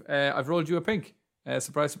 I've rolled you a pink.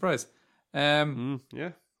 Surprise, surprise. Yeah.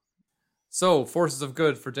 So, Forces of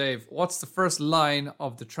Good for Dave. What's the first line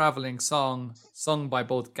of the traveling song sung by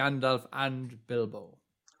both Gandalf and Bilbo?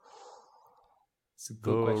 It's a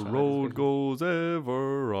good question. The road goes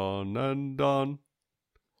ever on and on.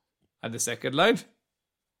 And the second line?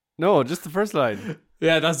 No, just the first line.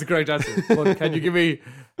 Yeah, that's the correct answer. But can you give me...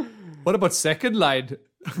 What about second line?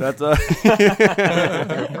 That's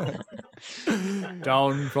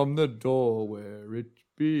Down from the door where it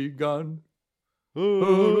begun. Very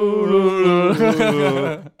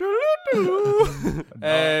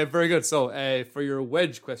good. So, for your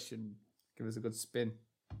wedge question, give us a good spin.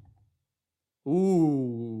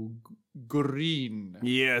 Ooh, green.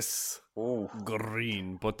 Yes. Ooh,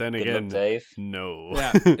 green. But then good again, luck, Dave. no.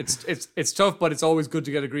 Yeah, it's tough, but it's always good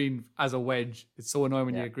to get a green as a wedge. It's so annoying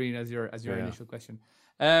when you get green as your initial question.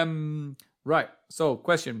 Right. So,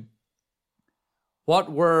 question.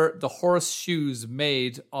 What were the horseshoes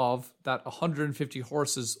made of that 150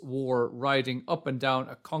 horses wore riding up and down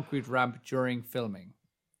a concrete ramp during filming?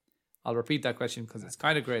 I'll repeat that question because it's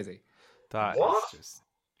kind of crazy. That What? is just...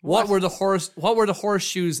 What were the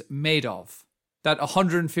horseshoes made of that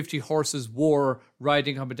 150 horses wore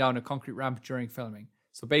riding up and down a concrete ramp during filming?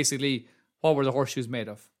 So basically, what were the horseshoes made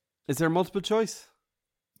of? Is there multiple choice?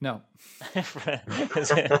 No.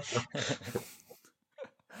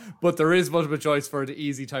 But there is multiple choice for the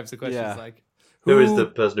easy types of questions, Yeah. like Who is the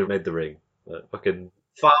person who made the ring? Fucking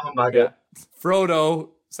Farmer Maggot. Frodo,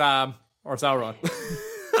 Sam, or Sauron?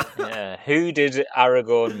 Yeah. Who did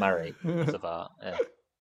Aragorn marry? So far? Yeah.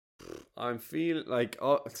 I'm feeling like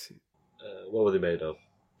What were they made of?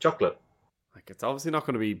 Chocolate. like it's obviously not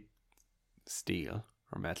going to be steel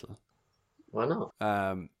or metal. Why not?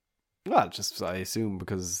 Well, just I assume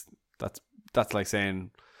because that's like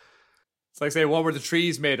saying It's like saying, what were the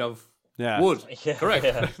trees made of? yeah Wood. Yeah, Correct.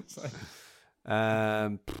 yeah.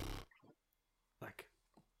 like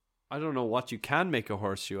I don't know what you can make a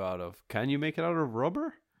horseshoe out of. Can you make it out of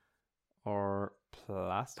rubber or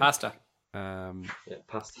plastic? Pasta. Yeah,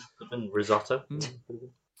 pasta. Could have been risotto.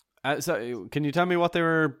 So can you tell me what they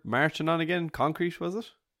were marching on again? Concrete, was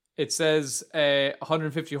it? It says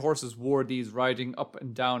 150 horses wore these riding up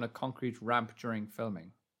and down a concrete ramp during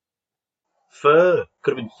filming. Fur.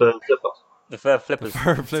 Could have been fur flip-flops. The fur flippers.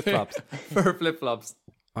 Fur flip-flops. Fur flip-flops.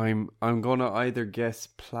 I'm gonna either guess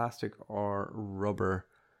plastic or rubber.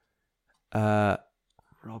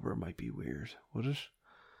 Rubber might be weird, would it?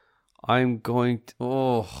 I'm going to...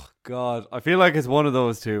 Oh, God. I feel like it's one of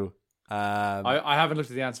those two. I haven't looked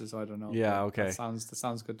at the answer, so I don't know. Yeah, But okay. That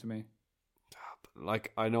sounds good to me.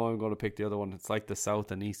 Like, I know I'm going to pick the other one. It's like the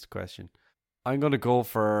south and east question. I'm going to go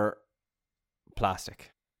for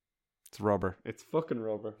plastic. It's rubber. It's fucking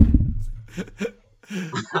rubber.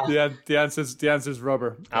 The answer's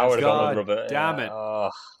rubber. I would have gone with God rubber. damn Yeah. it. Oh,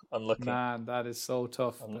 unlucky. Man, that is so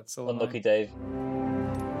tough. That's so Unlucky, annoying. Dave.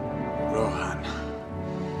 Rohan,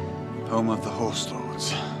 home of the Horse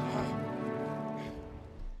Lords.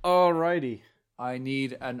 Alrighty. I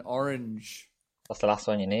need an orange. That's the last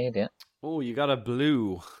one you need, yeah. Oh, you got a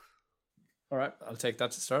blue. All right, I'll take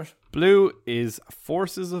that to start. Blue is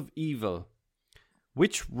Forces of Evil.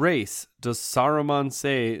 Which race does Saruman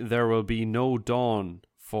say there will be no dawn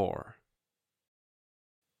for?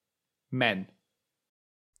 Men.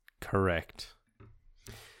 Correct.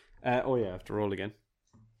 Oh yeah, I have to roll again.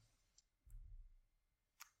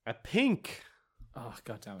 A pink. Oh,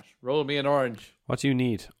 god damn it. Roll me an orange. What do you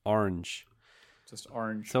need? Orange. Just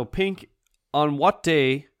orange. So pink. On what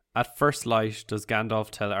day at first light does Gandalf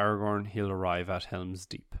tell Aragorn he'll arrive at Helm's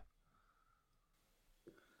Deep?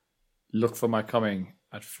 Look for my coming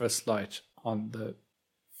at first light on the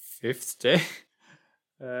 5th day.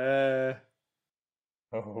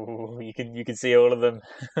 Oh, you can see all of them.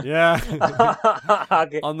 Yeah.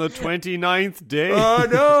 Okay. On the 29th day. Oh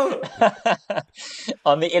no!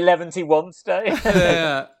 On the 11th day.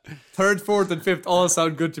 Yeah. 3rd, 4th, and 5th all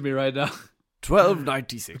sound good to me right now.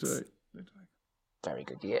 1296. Very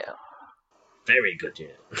good, yeah. Very good, yeah.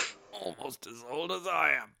 Almost as old as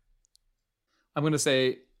I am. I'm going to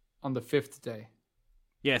say on the 5th day.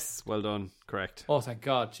 Yes, well done. Correct. Oh, thank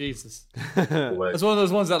God. Jesus. Wait. It's one of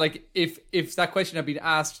those ones that, like, if that question had been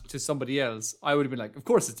asked to somebody else, I would have been like, of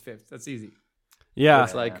course it's 5th. That's easy. Yeah.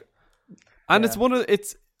 It's like... And yeah.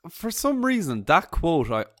 it's for some reason, that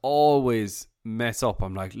quote I always mess up,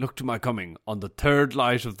 I'm like, look to my coming on the third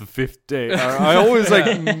light of the fifth day. Or I always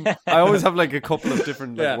I always have like a couple of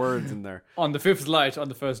different words in there. On the fifth light on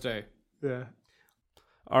the first day. Yeah.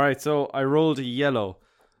 All right, so I rolled a yellow.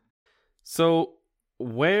 So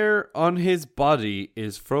where on his body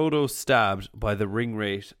is Frodo stabbed by the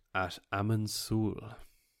ringwraith at Amon Sul?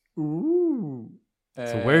 Ooh.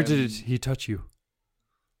 So where did he touch you?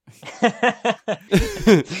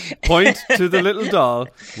 Point to the little doll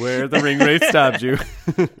where the ringwraith stabbed you.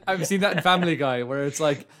 I've seen that in Family Guy where it's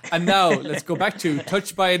like, and now let's go back to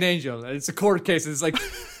touched by an angel, and it's a court case. And it's like,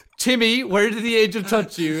 Timmy, where did the angel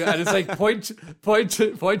touch you? And it's like point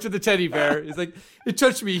to the teddy bear. It's like, it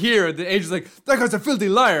touched me here, and the angel's like, that guy's a filthy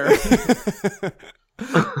liar.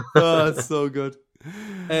 Oh, it's so good.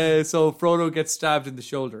 So Frodo gets stabbed in the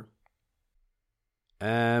shoulder.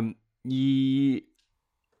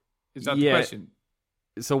 Is that the question?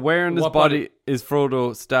 So where in his body is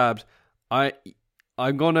Frodo stabbed? I'm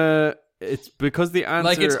gonna. It's because the answer,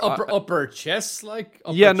 like it's upper chest, like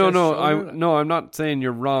upper yeah. chest, I'm not saying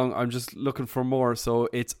you're wrong. I'm just looking for more. So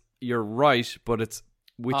you're right, but it's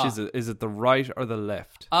which is it? Is it the right or the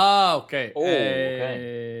left? Ah, okay.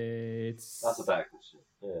 Okay. That's a bad question.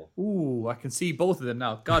 Yeah. Ooh, I can see both of them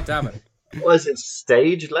now. God damn it. Well, is it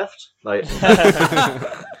stage left? Like,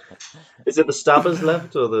 is it the stabber's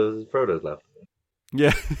left or the Frodo's left?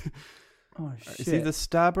 Yeah. Oh shit. Is he the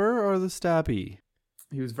stabber or the stabby?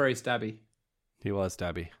 He was very stabby. He was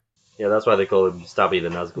stabby. Yeah, that's why they call him Stabby the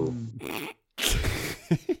Nazgul.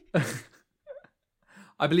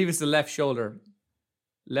 I believe it's the left shoulder.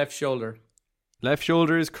 Left shoulder. Left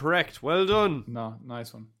shoulder is correct. Well done. No,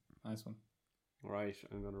 nice one. Nice one. Right,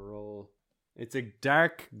 I'm gonna roll. It's a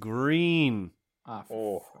dark green. Ah,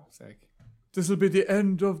 for fuck's sake. This will be the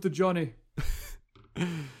end of the Johnny.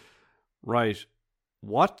 Right.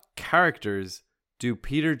 What characters do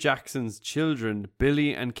Peter Jackson's children,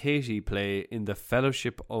 Billy and Katie, play in The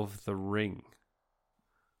Fellowship of the Ring?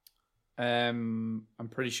 I'm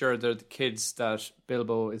pretty sure they're the kids that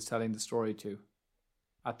Bilbo is telling the story to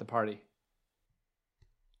at the party.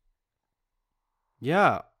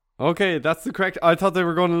 Yeah. Okay, that's the correct. I thought they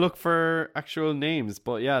were going to look for actual names,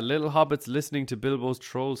 but yeah, little hobbits listening to Bilbo's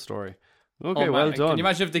troll story. Okay, well done. Can you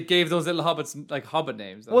imagine if they gave those little hobbits like hobbit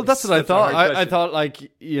names? Well, that's what I thought. I thought,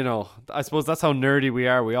 like, you know, I suppose that's how nerdy we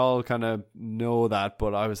are. We all kind of know that,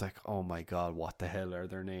 but I was like, oh my god, what the hell are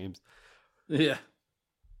their names? Yeah.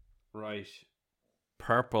 Right.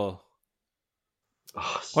 Purple.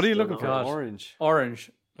 Oh, what are you looking for? God. Orange.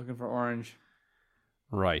 Orange. Looking for orange.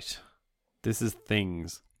 Right. This is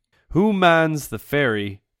things. Who mans the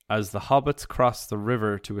ferry as the hobbits cross the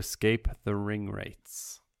river to escape the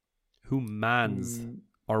ringwraiths? Who mans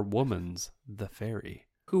or womans the ferry?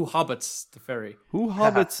 Who hobbits the ferry? Who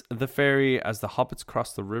hobbits the ferry as the hobbits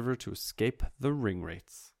cross the river to escape the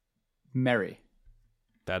ringwraiths? Merry.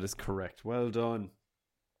 That is correct. Well done.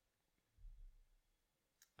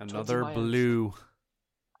 Another blue.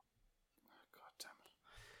 God damn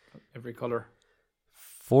it. Every colour.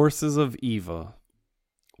 Forces of evil.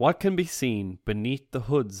 What can be seen beneath the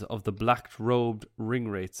hoods of the black-robed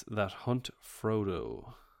ringwraiths that hunt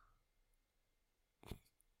Frodo?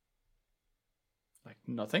 Like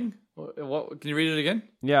nothing? What? Can you read it again?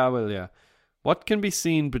 Yeah, I will, yeah. What can be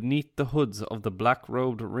seen beneath the hoods of the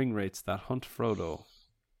black-robed ringwraiths that hunt Frodo?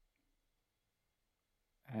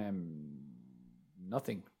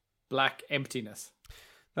 Nothing. Black emptiness.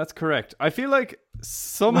 That's correct. I feel like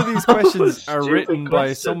some of these questions are written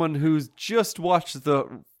by someone who's just watched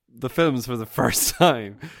the films for the first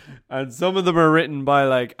time, and some of them are written by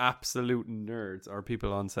like absolute nerds or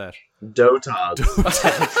people on set. Dotards.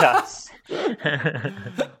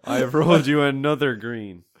 I have rolled you another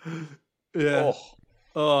green. Yeah.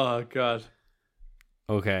 Oh god.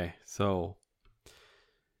 Okay, so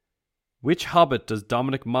which hobbit does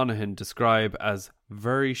Dominic Monaghan describe as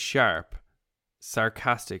very sharp,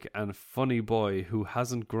 sarcastic, and funny boy who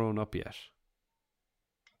hasn't grown up yet?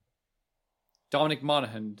 Dominic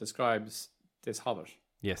Monaghan describes this hobbit.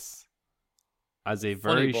 Yes. As a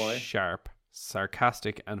very sharp,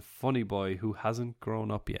 sarcastic, and funny boy who hasn't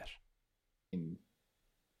grown up yet.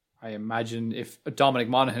 I imagine if Dominic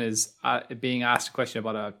Monaghan is being asked a question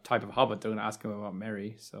about a type of hobbit, they're going to ask him about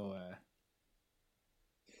Merry. So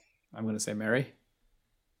I'm going to say Merry.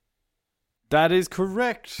 That is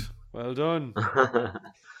correct. Well done.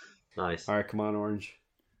 Nice. All right, come on, Orange.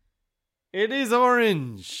 It is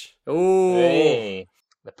Orange. Oh, hey.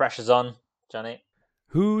 The pressure's on, Johnny.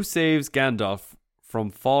 Who saves Gandalf from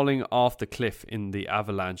falling off the cliff in the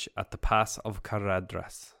avalanche at the Pass of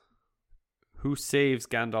Caradhras? Who saves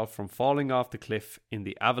Gandalf from falling off the cliff in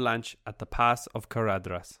the avalanche at the Pass of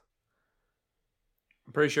Caradhras?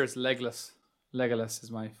 I'm pretty sure it's Legolas. Legolas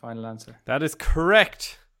is my final answer. That is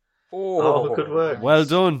correct. Oh, good work. Well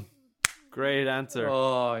done. Great answer.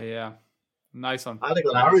 Oh, yeah. Nice one. I think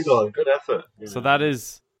on Aragorn. Good effort. So that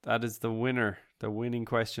is the winner, the winning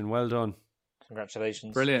question. Well done.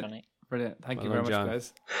 Congratulations. Brilliant. Johnny. Brilliant. Thank Well you very done, much, John.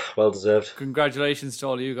 guys. Well deserved. Congratulations to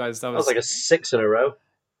all of you guys. That That was like a 6 in a row.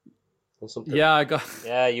 Or something. Yeah, I got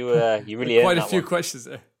Yeah, you really quite earned a that few one. questions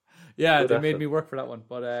there. Yeah, Good they made effort. me work for that one.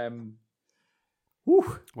 But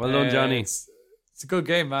Well done, Johnny. It's a good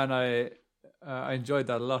game, man. I enjoyed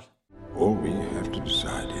that a lot. All we have to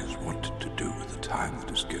decide is what to do with the time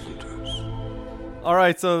that is given to us. All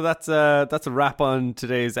right, so that's a wrap on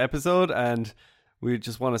today's episode, and we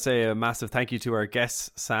just want to say a massive thank you to our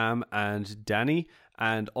guests, Sam and Danny,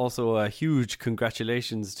 and also a huge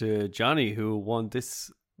congratulations to Johnny, who won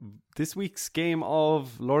this week's game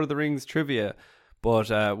of Lord of the Rings trivia.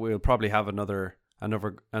 But we'll probably have another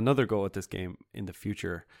go at this game in the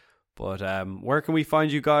future. But where can we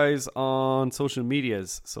find you guys on social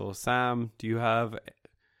medias? So Sam, do you have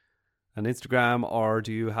an Instagram or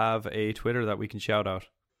do you have a Twitter that we can shout out?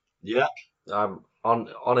 Yeah. I'm on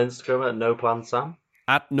Instagram at NoPlanSam.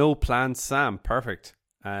 At NoPlanSam, perfect.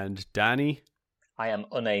 And Danny? I am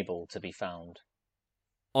unable to be found.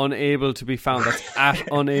 Unable to be found. That's at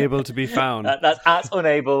unable to be found. That's at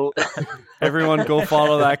unable. Everyone go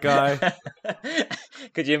follow that guy.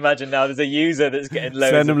 Could you imagine now there's a user that's getting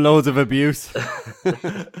loads Send him loads of abuse.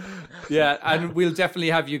 Yeah, and we'll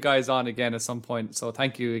definitely have you guys on again at some point. So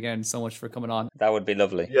thank you again so much for coming on. That would be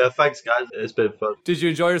lovely. Yeah, thanks, guys. It's been fun. Did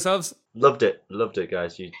you enjoy yourselves? Loved it,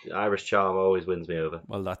 guys. Irish charm always wins me over.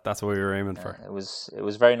 Well, that's what we were aiming for. It was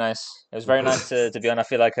very nice. It was very nice to be on. I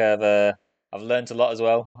feel like I've learned a lot as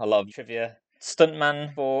well. A lot of trivia.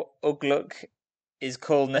 Stuntman for Ugluk is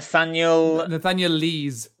called Nathaniel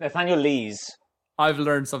Lees. Nathaniel Lees. I've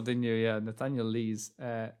learned something new, yeah. Nathaniel Lees.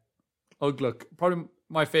 Ugluk. Probably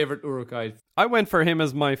my favourite Uruk-hai. I went for him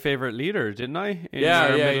as my favourite leader, didn't I? In our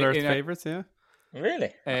Middle Earth favourites, yeah.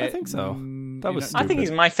 Really? I think so. That was I think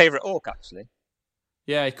he's my favourite orc, actually.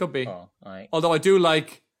 Yeah, it could be. Oh, right. Although I do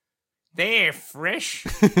like... They're fresh.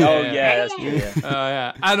 Oh, yeah, that's true, yeah.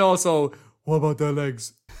 Yeah. And also, what about their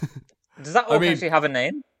legs? Does that orc actually have a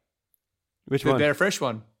name? Which one? Their fresh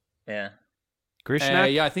one. Yeah.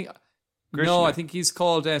 Grishnak? Yeah, I think... Grishnak. No, I think he's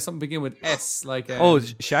called something begin with S, like...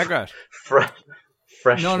 Shagrat.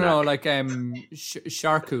 Fresh. No, like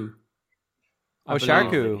Sharku. Oh,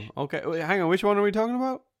 Sharku. Okay, wait, hang on. Which one are we talking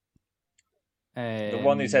about? The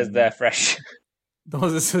one who says they're fresh. The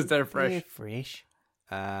one that says they're fresh. They're fresh.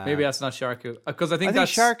 Maybe that's not Sharku. Because I think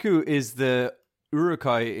Sharku is the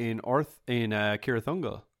Uruk-hai in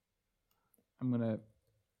Kirathungal. I'm going to...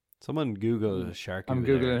 Someone Google Sharku. I'm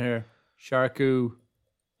Googling here. Sharku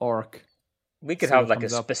orc. We could have like a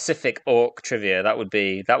specific orc trivia. That would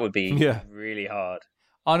be really hard.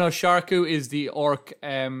 Oh no, Sharku is the orc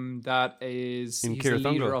that is he's the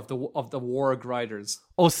leader of the Warg Riders.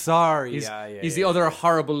 Oh, sorry. He's the other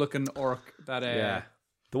horrible looking orc that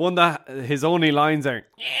the one that his only lines are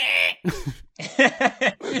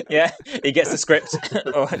yeah, he gets the script.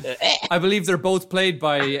 I believe they're both played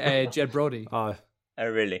by Jed Brody. Oh,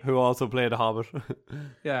 really? Who also played a Hobbit.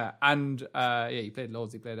 Yeah, and he played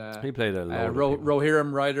loads. He played a load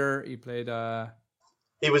Rohirrim Rider. He played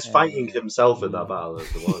he was fighting himself in that battle as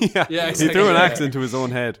the one. Yeah, exactly. He threw an axe into his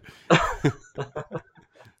own head.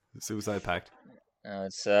 Suicide pact.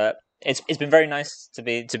 It's been very nice to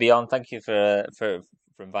be on. Thank you for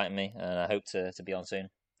inviting me, and I hope to be on soon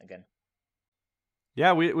again.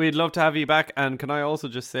 Yeah, we'd love to have you back. And can I also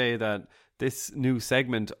just say that this new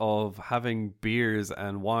segment of having beers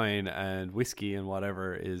and wine and whiskey and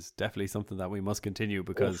whatever is definitely something that we must continue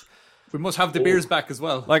because we must have the beers back as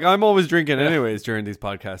well. Like I'm always drinking anyways during these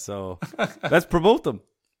podcasts, so let's promote them.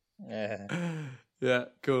 Yeah,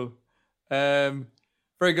 cool. Very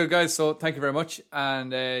good, guys. So thank you very much,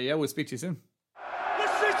 and we'll speak to you soon. The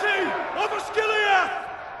city of Osgiliath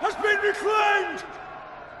has been reclaimed.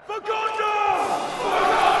 For Gondor! For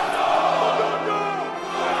Gondor!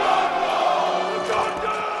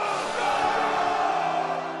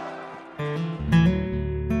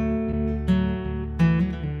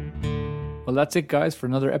 Well, that's it, guys, for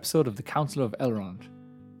another episode of the Council of Elrond.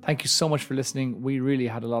 Thank you so much for listening. We really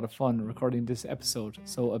had a lot of fun recording this episode.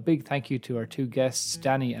 So a big thank you to our two guests,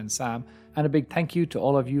 Danny and Sam, and a big thank you to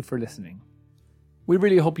all of you for listening. We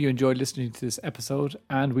really hope you enjoyed listening to this episode,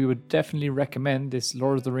 and we would definitely recommend this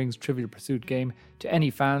Lord of the Rings Trivial Pursuit game to any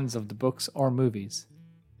fans of the books or movies.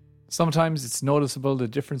 Sometimes it's noticeable the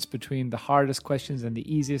difference between the hardest questions and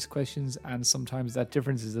the easiest questions, and sometimes that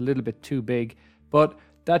difference is a little bit too big, but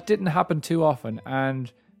that didn't happen too often,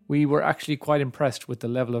 and We were actually quite impressed with the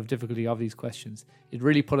level of difficulty of these questions. It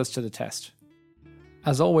really put us to the test.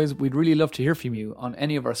 As always, we'd really love to hear from you on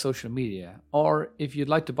any of our social media, or if you'd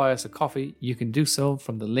like to buy us a coffee, you can do so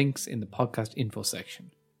from the links in the podcast info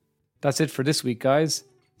section. That's it for this week, guys.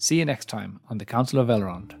 See you next time on the Council of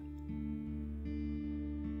Elrond.